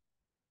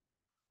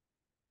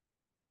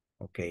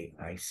 Okay,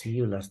 I see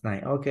you last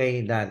night.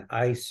 Okay, that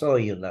I saw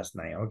you last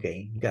night.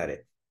 Okay, got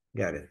it.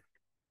 Got it.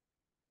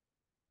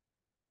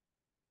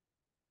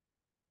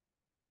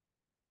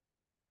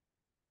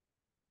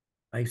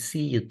 I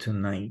see you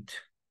tonight.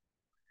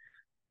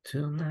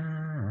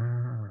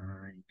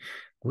 Tonight,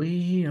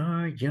 we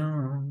are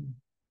young.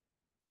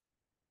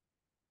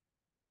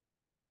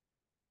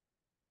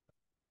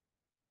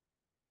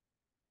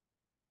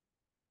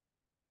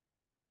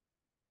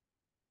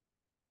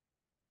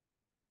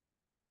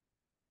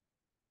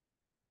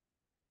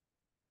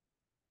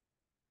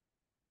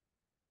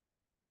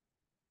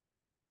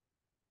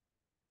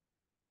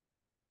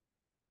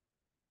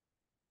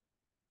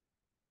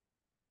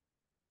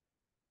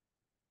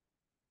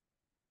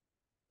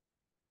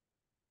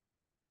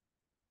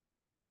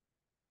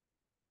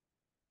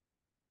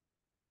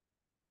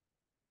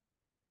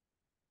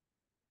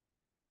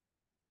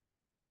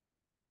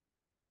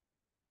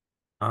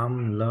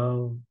 I'm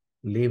love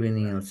living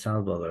in El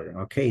Salvador.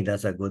 Okay,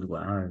 that's a good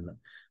one.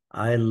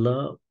 I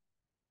love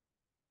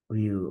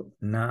you.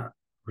 Not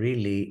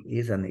really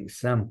is an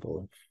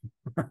example.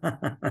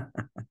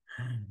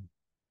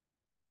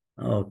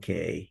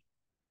 Okay.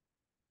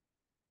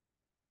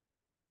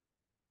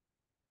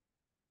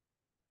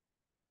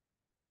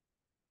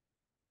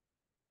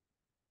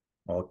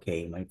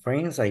 Okay, my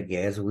friends, I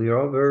guess we're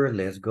over.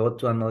 Let's go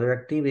to another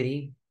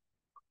activity.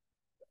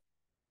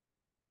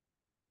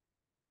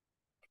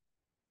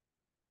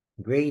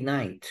 Great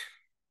night.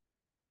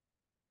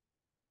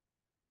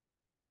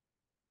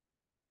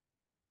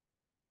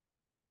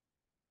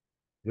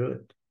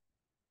 Good.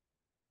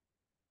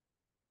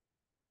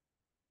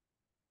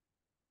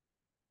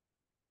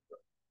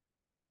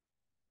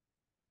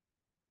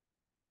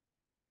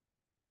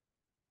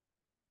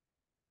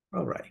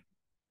 All right.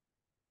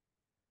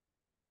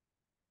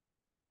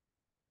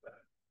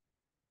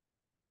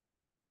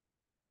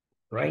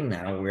 Right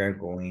now, we are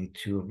going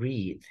to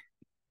read.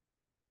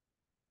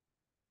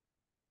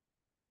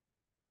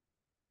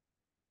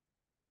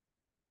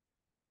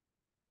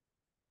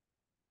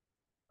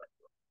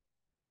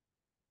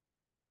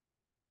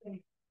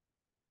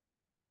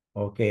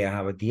 Okay, I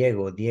have a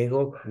Diego.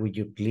 Diego, would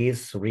you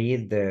please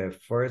read the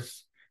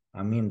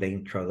the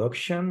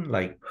introduction,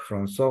 like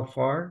from so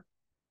far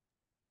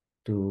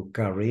to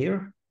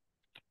career?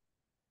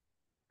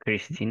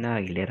 Christina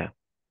Aguilera.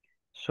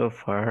 So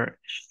far,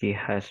 she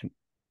has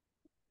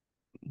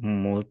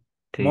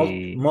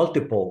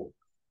Multiple.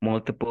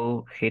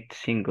 multiple hit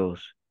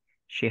singles.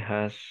 She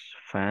has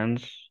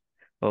fans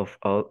of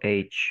all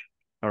age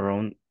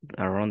around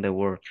the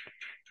world,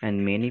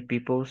 and many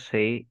people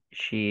say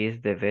she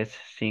is the best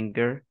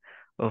singer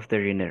of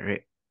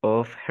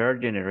her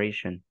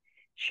generation.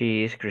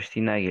 She is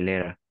Christina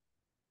Aguilera.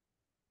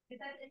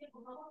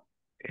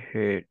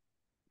 Her,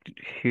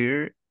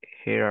 here,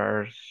 here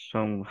are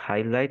some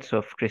highlights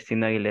of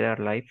Christina Aguilera's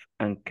life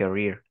and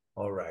career.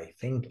 All right,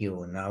 thank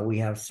you. Now we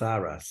have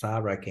Sarah.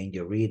 Sarah, can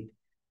you read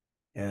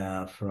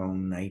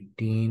from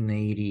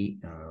 1980?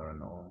 I don't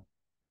know.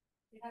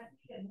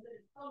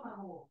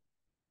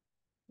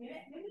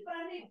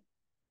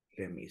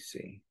 Let me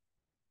see.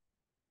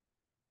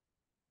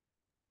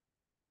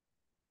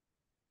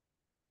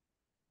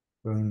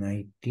 From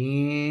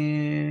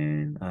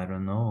 19, I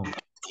don't know.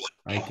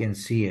 I can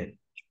see it.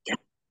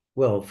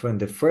 Well, from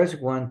the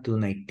first one to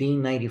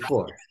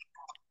 1994.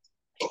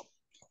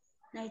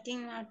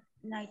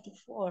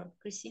 1994.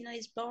 Christina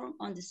is born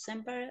on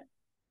December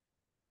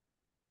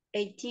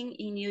 18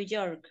 in New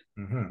York.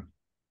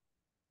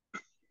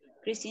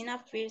 Christina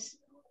first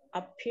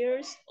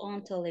appears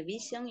on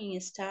television in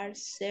Star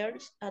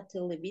Search, a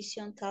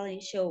television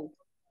talent show.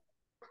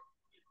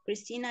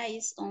 Christina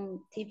is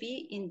on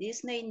TV in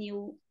Disney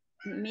new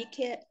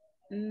Mickey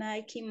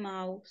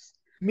Mouse.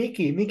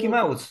 Mickey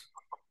Mouse.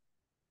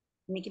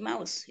 Mickey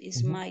Mouse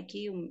is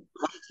Mickey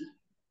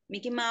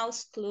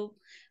Mouse Club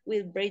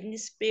with Britney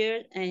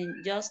Spears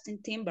and Justin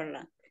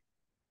Timberlake.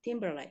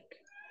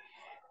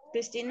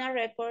 Christina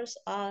records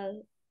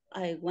All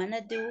I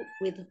Wanna Do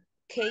with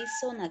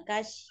Keizo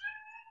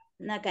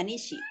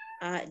Nakanishi,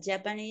 a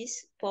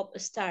Japanese pop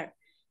star.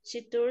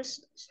 She tours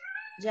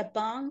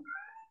Japan.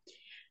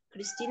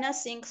 Christina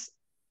sings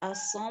a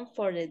song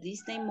for the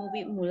Disney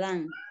movie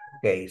Mulan.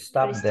 Okay,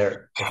 stop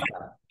there.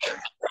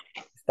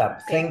 Stop.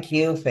 Okay. Thank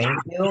you.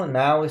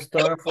 Now it's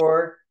turn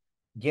for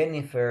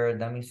Jennifer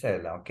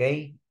Damisela,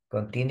 okay?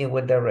 Continue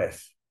with the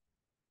rest.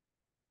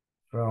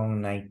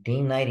 From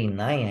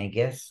 1999, I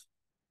guess.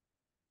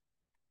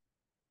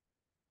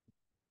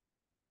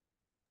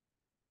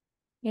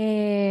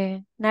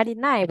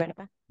 99,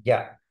 ¿verdad?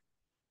 Yeah.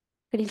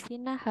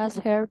 Christina has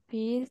her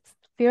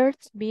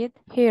first beat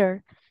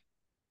here.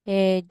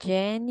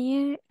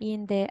 Jenny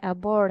in a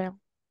bottle.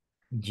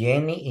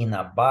 Jenny in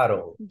a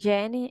bottle.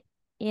 Jenny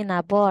in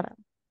a bottle.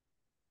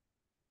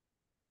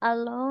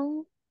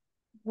 along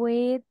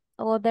with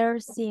other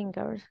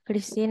singers.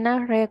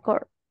 Christina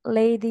record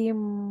Lady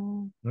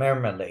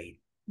Marmalade.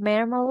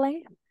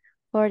 Marmalade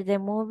for the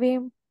movie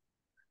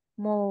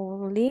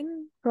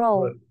Moulin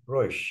Rouge.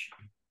 Rouge.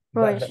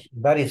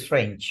 That is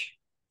French.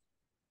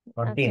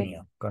 Okay.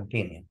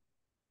 Continue.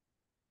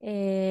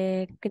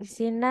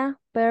 Christina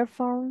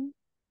performed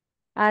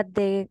at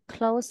the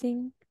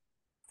closing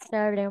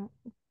ceremony.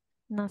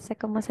 No sé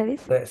cómo se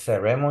dice. The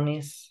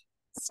ceremonies.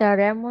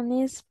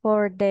 Ceremonies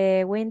for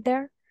the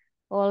Winter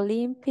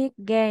Olympic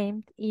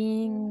Games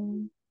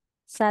in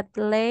Salt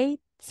Lake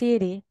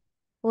City,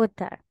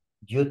 Utah.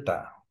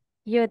 Utah.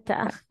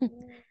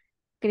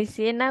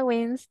 Christina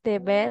wins the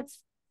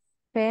Best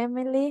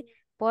Family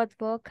Pop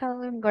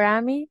Vocal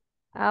Grammy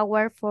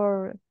Award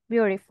for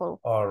Beautiful.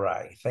 All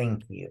right,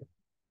 thank you.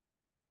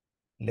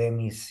 Let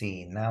me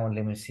see. Now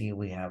let me see.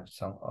 We have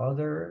some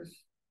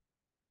others.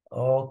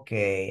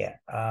 Okay.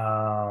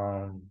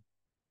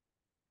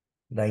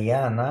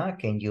 Diana,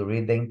 can you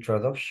read the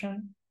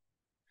introduction?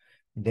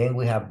 Then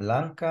we have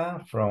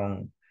Blanca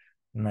from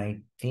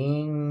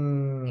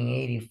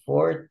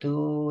 1984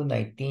 to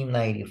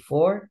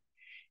 1994.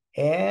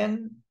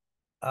 And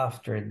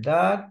after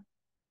that,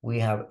 we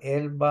have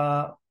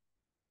Elba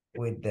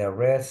with the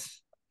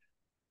rest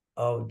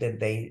of the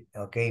day,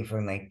 okay,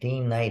 from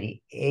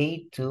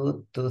 1998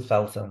 to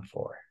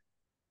 2004.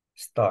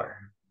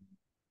 Star.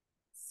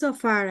 So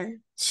far,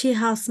 she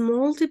has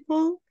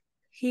multiple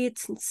hit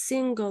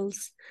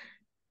singles.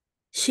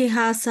 She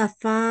has a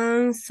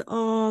fans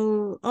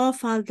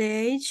of all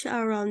age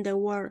around the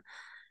world,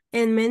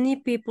 and many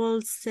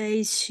people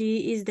say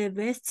she is the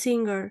best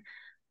singer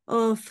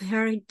of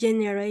her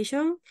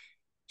generation.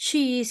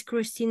 She is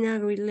Christina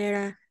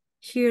Aguilera.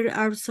 Here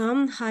are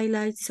some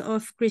highlights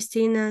of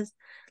Christina's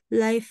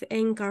life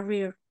and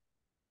career.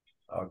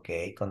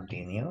 Okay,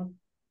 continue.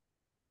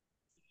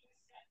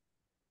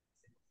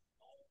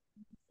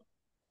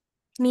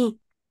 Me.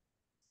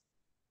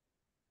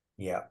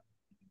 Yeah.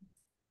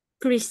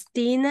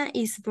 Christina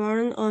is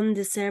born on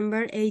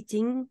December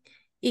 18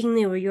 in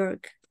New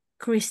York.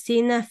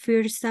 Christina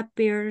first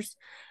appears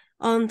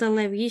on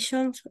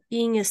television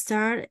in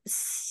Star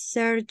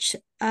Search,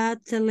 a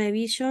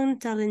television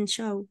talent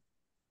show.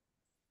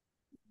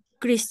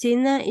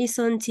 Christina is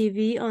on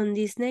TV on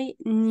Disney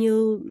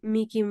New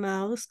Mickey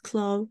Mouse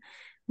Club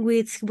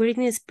with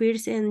Britney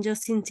Spears and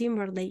Justin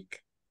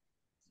Timberlake.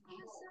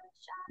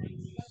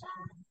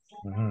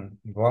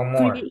 One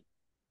more.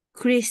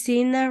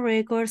 Christina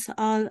records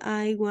All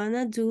I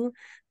Wanna Do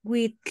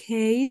with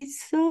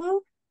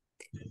Keizo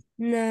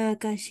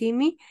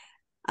Nakashimi,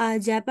 a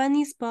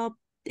Japanese pop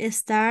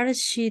star.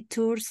 She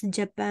tours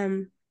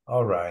Japan.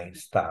 All right,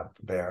 stop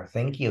there.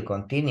 Thank you.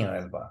 Continue,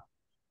 Elba.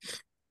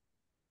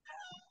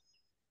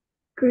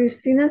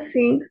 Christina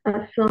sings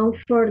a song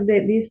for the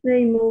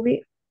Disney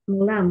movie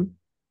Mulan.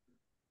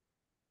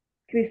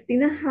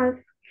 Christina has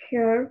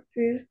her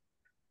first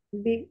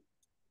big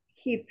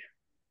hit,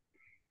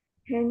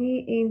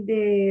 Henny in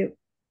the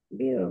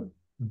Bottle.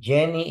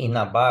 Jenny in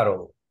a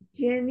Bottle.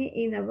 Jenny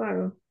in a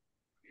Bottle.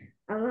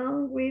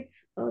 Along with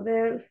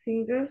other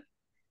singers,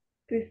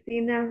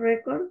 Christina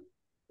records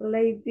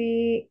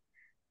Lady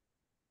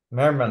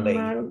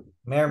Marmalade.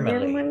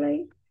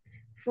 Marmalade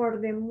for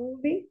the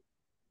movie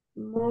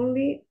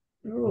Moulin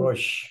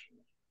Rouge.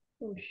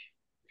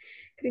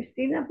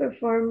 Christina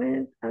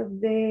performed at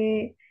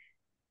the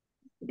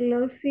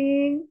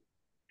closing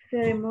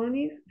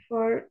ceremonies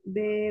for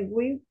the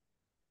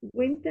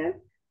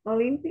Winter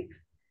Olympic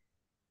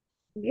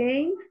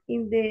Games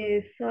in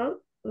the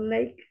Salt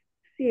Lake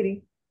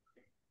City,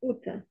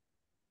 Utah.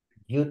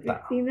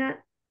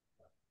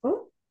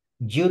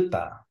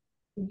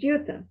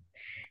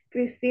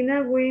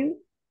 Christina wins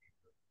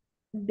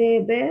the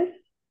Best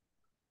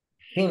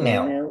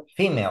Female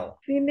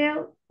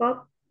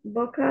Pop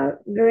Vocal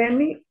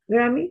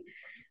Grammy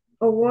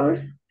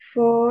Awards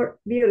for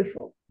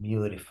Beautiful.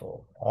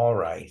 Beautiful. All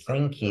right.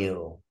 Thank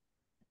you.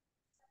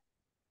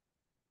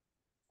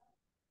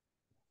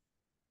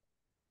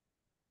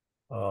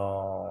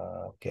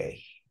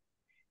 Okay.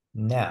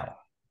 Now,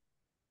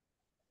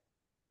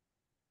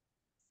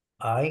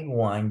 I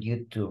want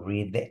you to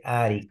read the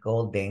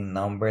article, then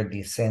number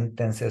the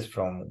sentences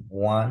from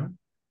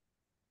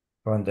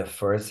the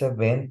first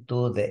event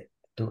to the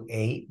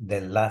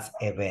last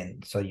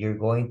event. So you're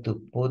going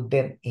to put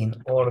them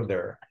in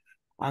order.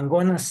 I'm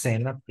gonna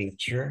send a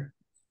picture.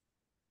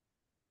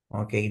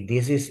 Okay,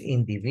 this is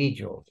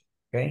individual,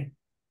 okay?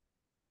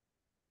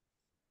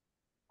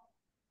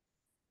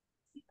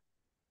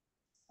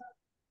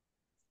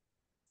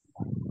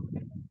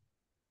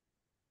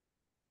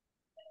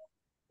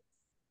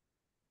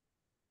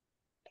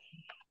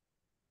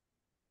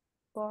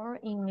 Born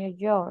in New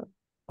York.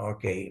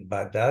 Okay,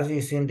 but that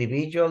is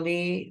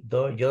individually,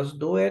 just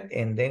do it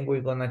and then we're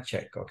gonna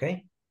check,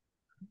 okay?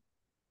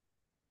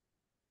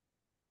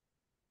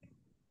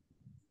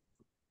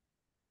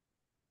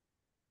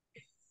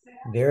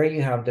 There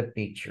you have the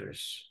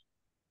pictures.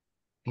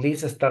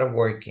 Please start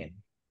working.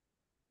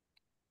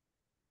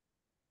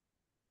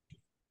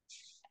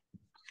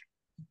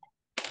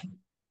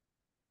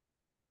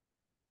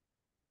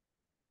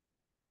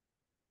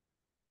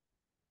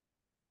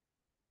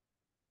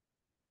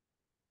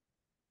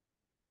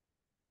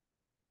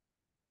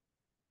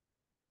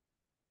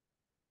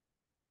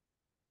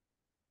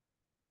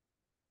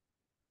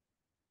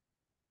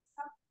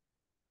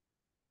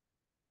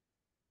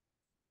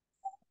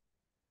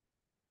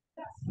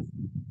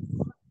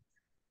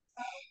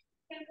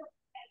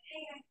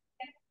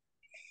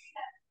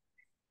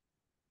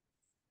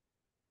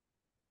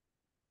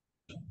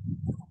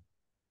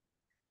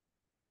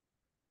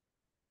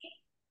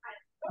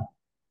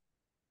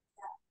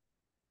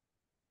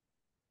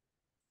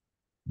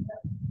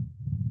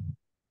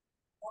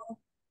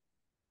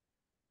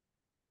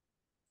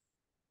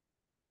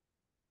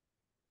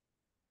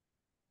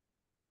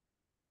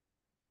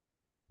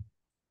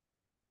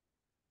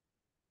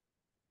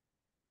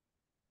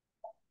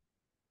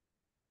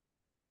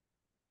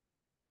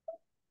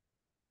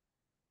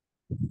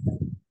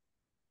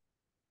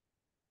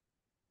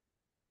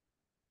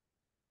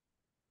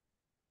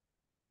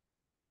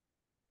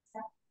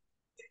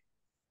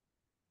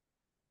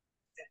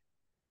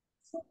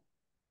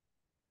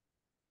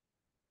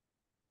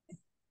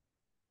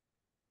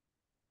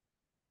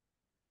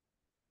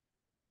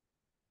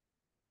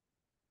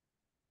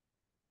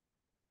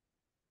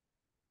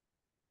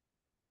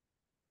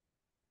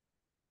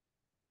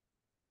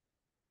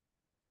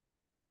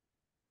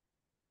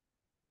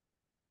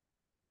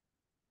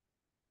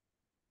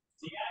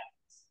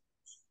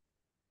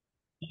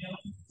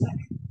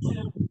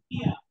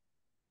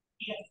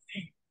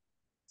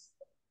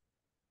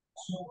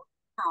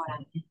 Ahora,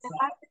 de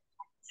parte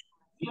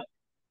de El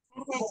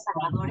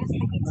Salvador es de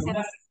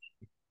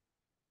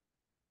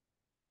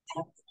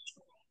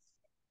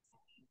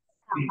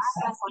más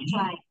las 8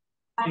 hay.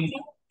 Parte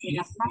de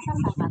la Plaza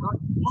Salvador,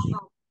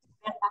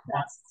 ver la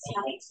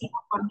transmisión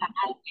por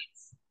canal.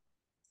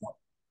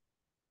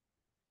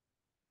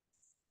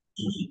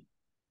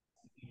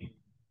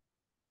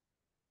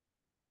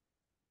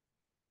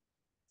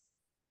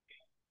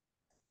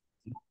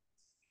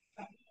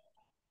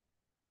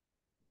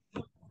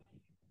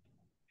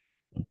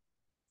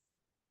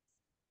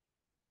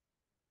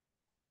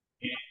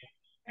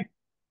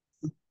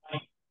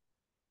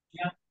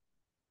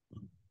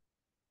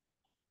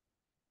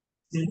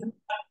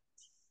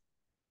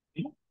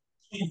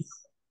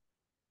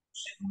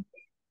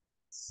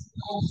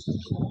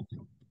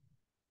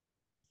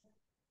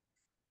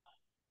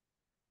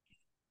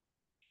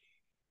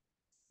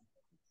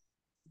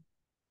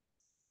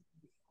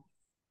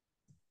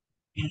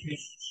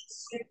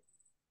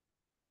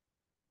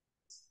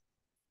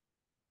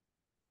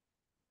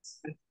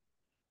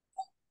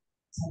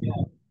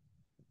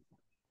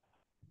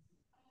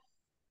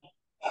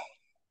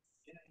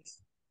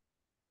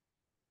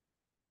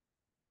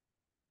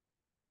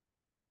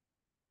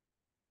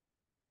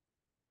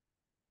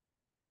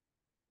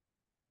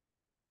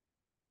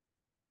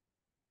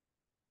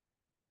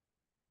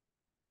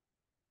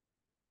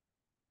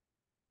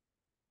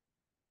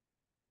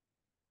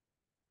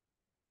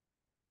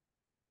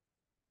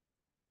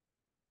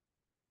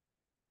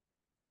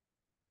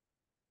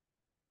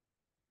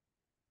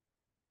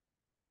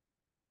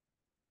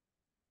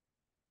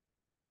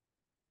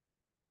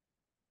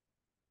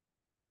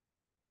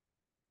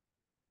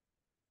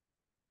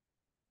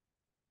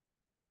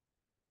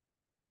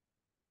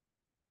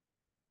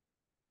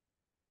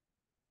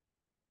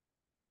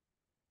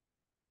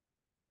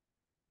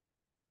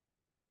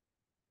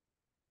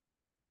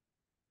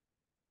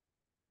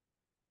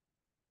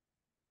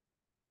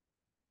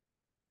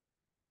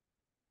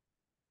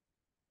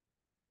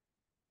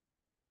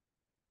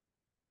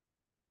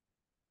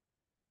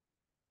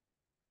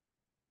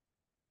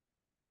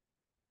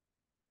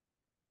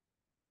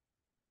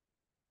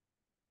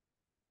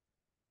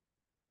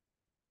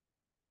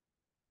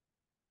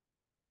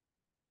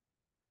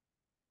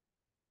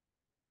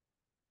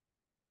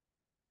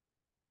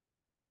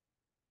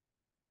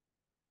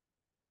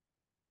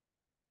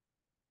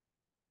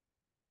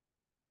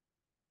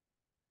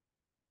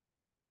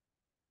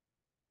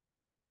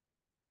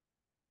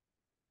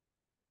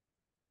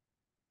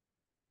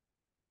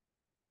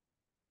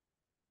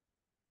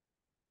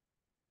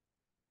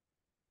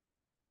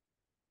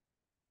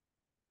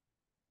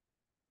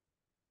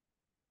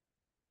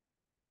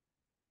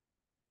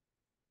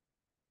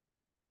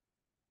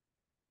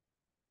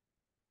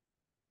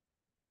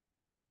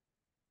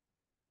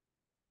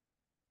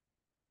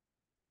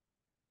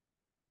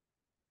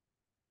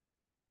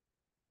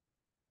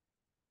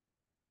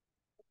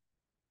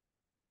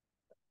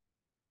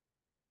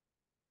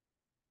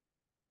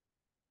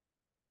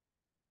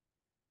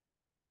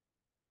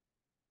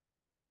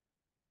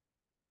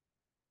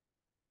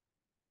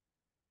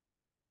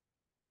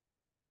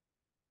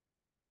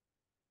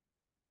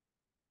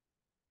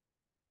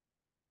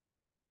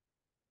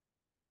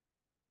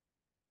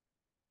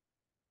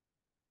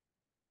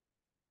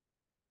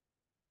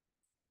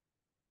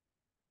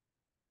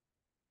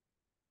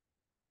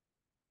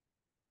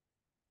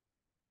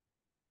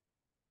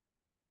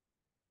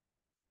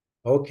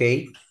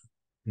 Okay,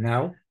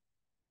 now,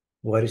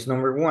 what is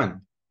number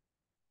one?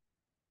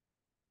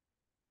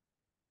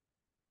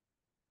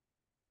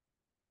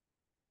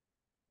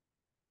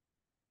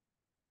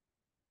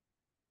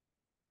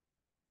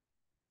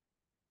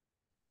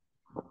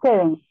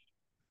 Seven.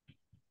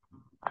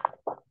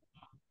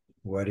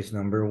 What is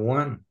number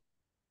one?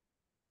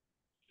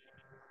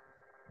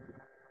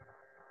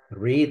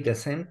 Read the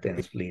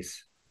sentence,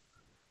 please.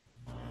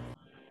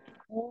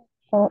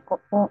 is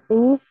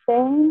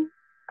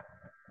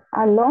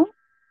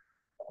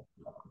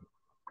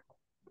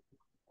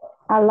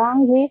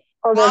along with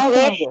other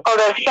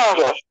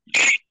strangers.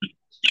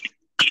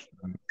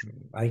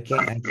 I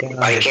can't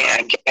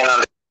understand.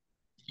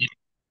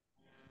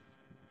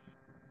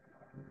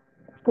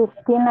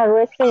 Christina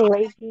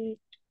ready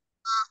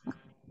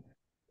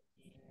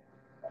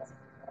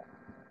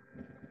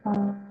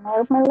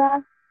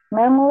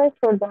marmalade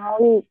for the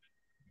movie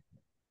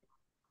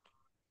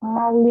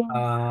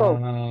show.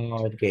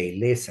 Okay,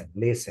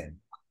 listen.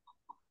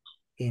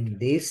 In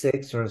this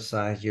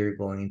exercise, you're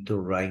going to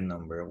write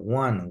number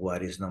 1.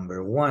 What is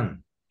number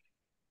 1?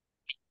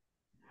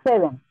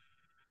 7.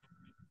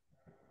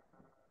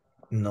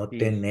 No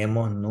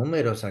tenemos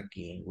números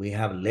aquí. We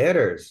have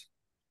letters.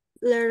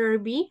 Letter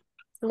B.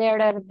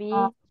 Letter B.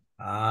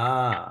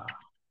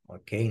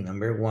 Okay.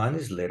 Number 1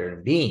 is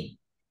letter B.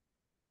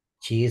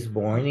 She is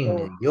born in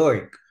New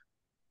York.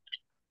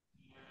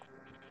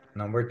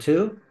 Number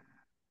 2?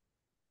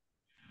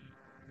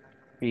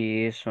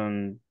 He is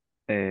on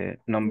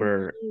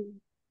number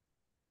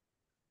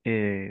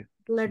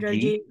Letter G.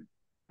 G.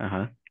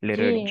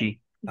 Letter G. G.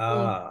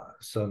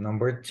 So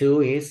number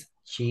 2 is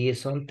she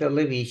is on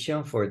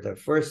television for the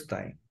first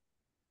time.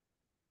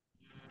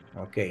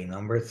 Okay,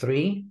 number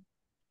 3.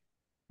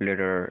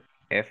 Letter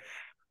F.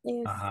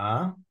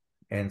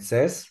 And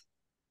says?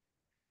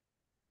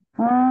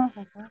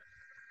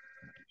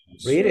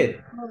 Read it.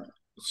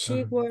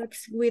 She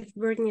works with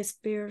Britney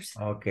Spears.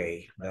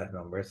 Okay, that's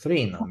number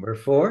 3. Number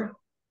 4?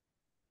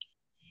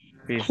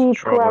 She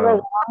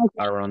travels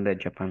around the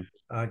Japan.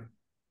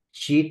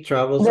 She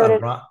travels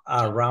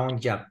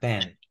around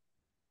Japan.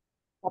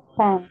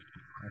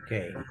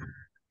 Okay.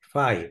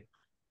 5.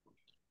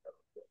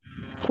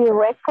 She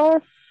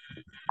records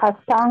a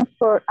song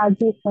for a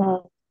Disney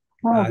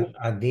movie.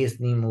 A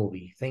Disney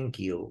movie. Thank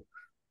you.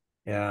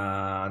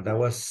 That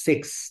was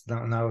 6.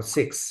 Now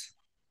 6.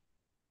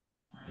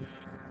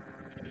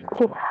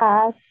 She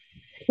has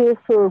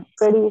her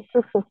very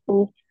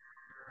successful.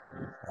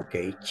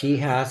 Okay, she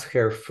has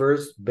her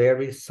first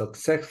very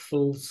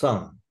successful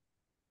song.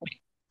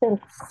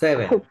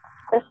 7.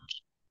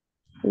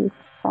 She's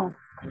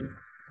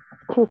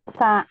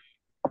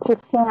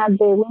seen at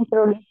the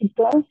Winter Olympic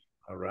Games.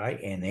 All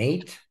right, and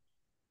 8.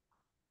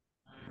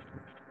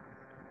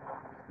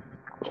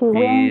 She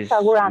wins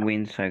a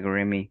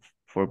Grammy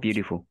for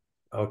Beautiful.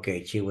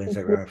 Okay, she wins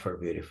a Grammy for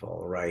Beautiful.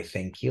 All right,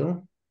 thank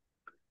you.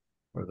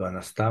 We're going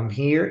to stop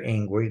here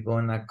and we're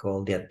going to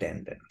call the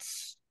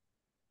attendance.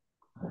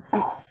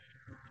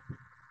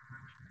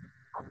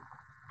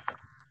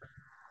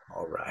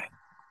 All right.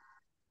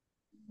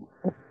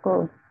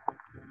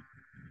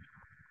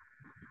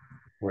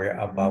 We're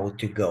about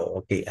to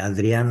go. Okay,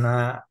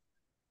 Adriana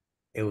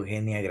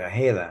Eugenia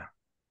Grajeda.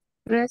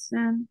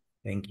 Present.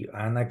 Thank you.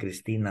 Ana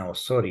Cristina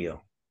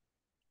Osorio.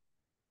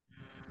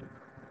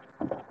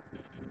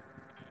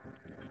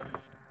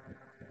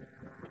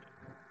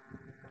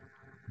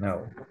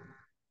 No.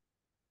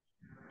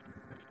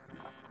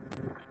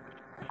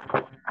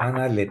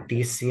 Ana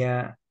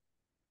Leticia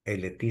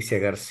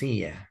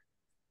García.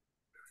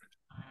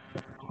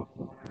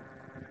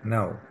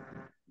 No.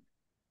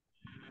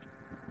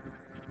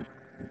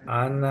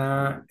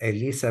 Ana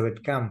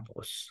Elizabeth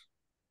Campos.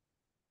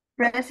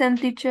 Present,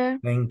 teacher.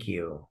 Thank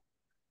you.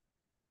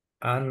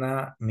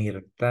 Ana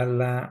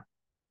Mirtala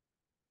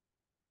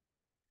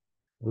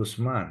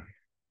Guzmán.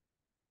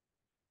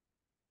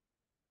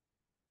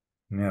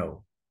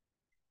 No.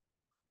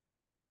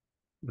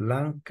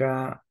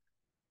 Blanca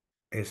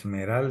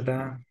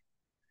Esmeralda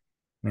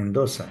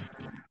Mendoza.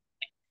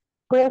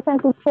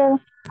 Present, teacher.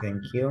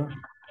 Thank you.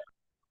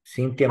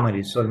 Cintia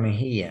Marisol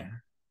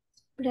Mejía.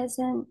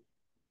 Present.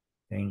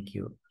 Thank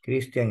you.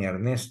 Cristian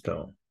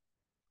Ernesto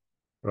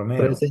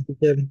Romero. Present,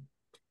 teacher.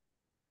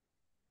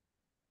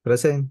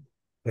 Present.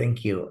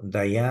 Thank you.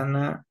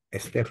 Diana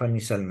Stephanie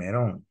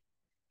Salmerón.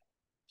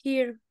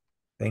 Here.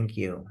 Thank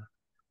you.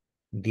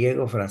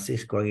 Diego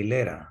Francisco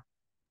Aguilera.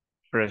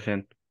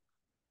 Present.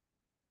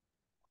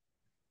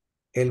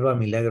 Elba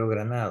Milagro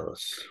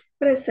Granados.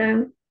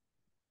 Present.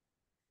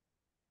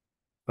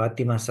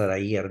 Fátima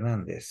Saraí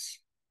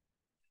Hernández.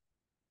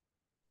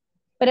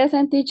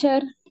 Present,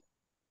 teacher.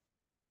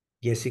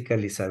 Jessica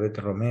Elizabeth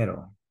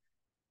Romero.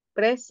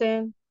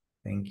 Present.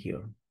 Thank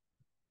you.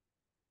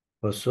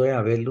 Josué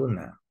Abel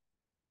Luna.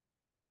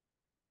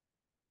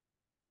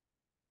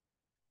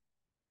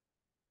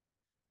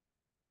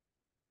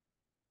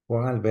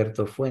 Juan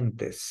Alberto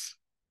Fuentes.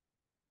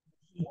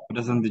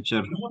 Present,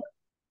 teacher.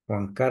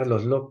 Juan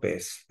Carlos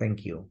López.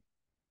 Thank you.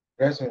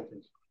 Present.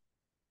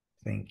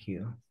 Thank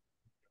you.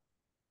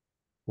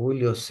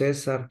 Julio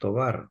César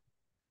Tobar.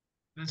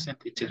 Present,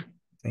 teacher.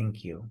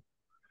 Thank you.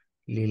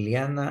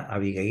 Liliana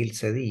Abigail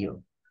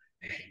Cedillo.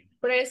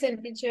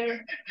 Present,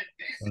 teacher.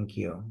 Thank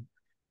you.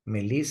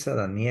 Melissa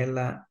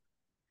Daniela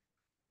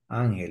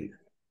Ángel.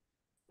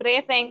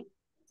 Present.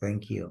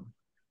 Thank you.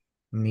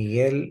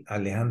 Miguel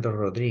Alejandro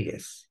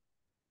Rodríguez.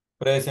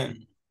 Present.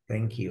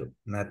 Thank you.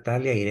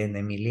 Natalia Irene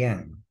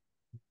Emilián.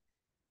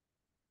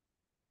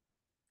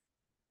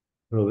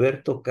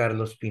 Roberto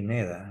Carlos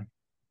Pineda.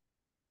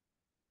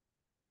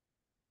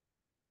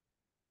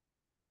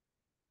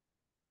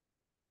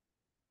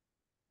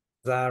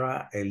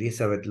 Sara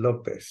Elizabeth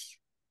Lopez.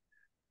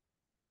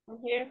 I'm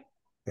here.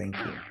 Thank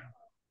you.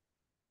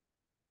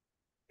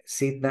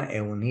 Sidna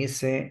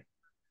Eunice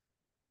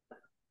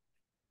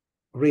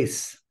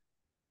Riz.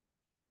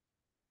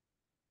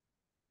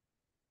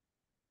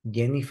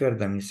 Jennifer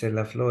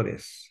Damisela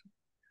Flores.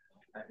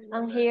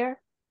 I'm here.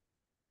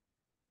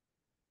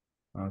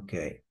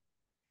 Okay.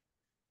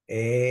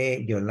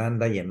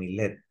 Yolanda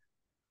Yamilet.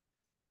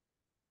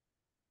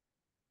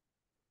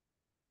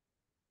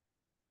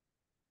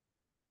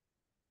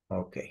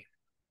 Okay.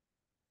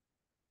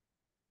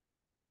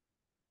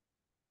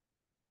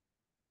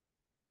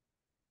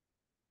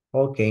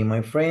 Okay,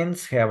 my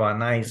friends, have a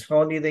nice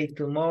holiday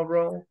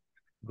tomorrow.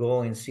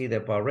 Go and see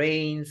the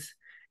parades,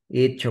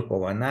 eat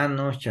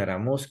chocobananos,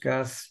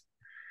 charamuscas,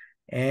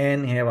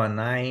 and have a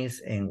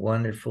nice and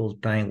wonderful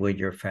time with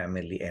your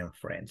family and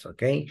friends,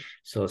 okay?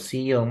 So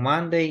see you on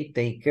Monday.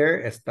 Take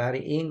care, study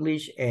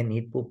English, and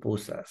eat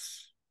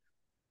pupusas.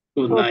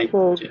 Good night.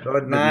 Okay.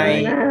 Good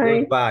night. night.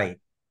 Goodbye.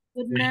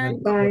 Good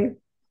night. Bye.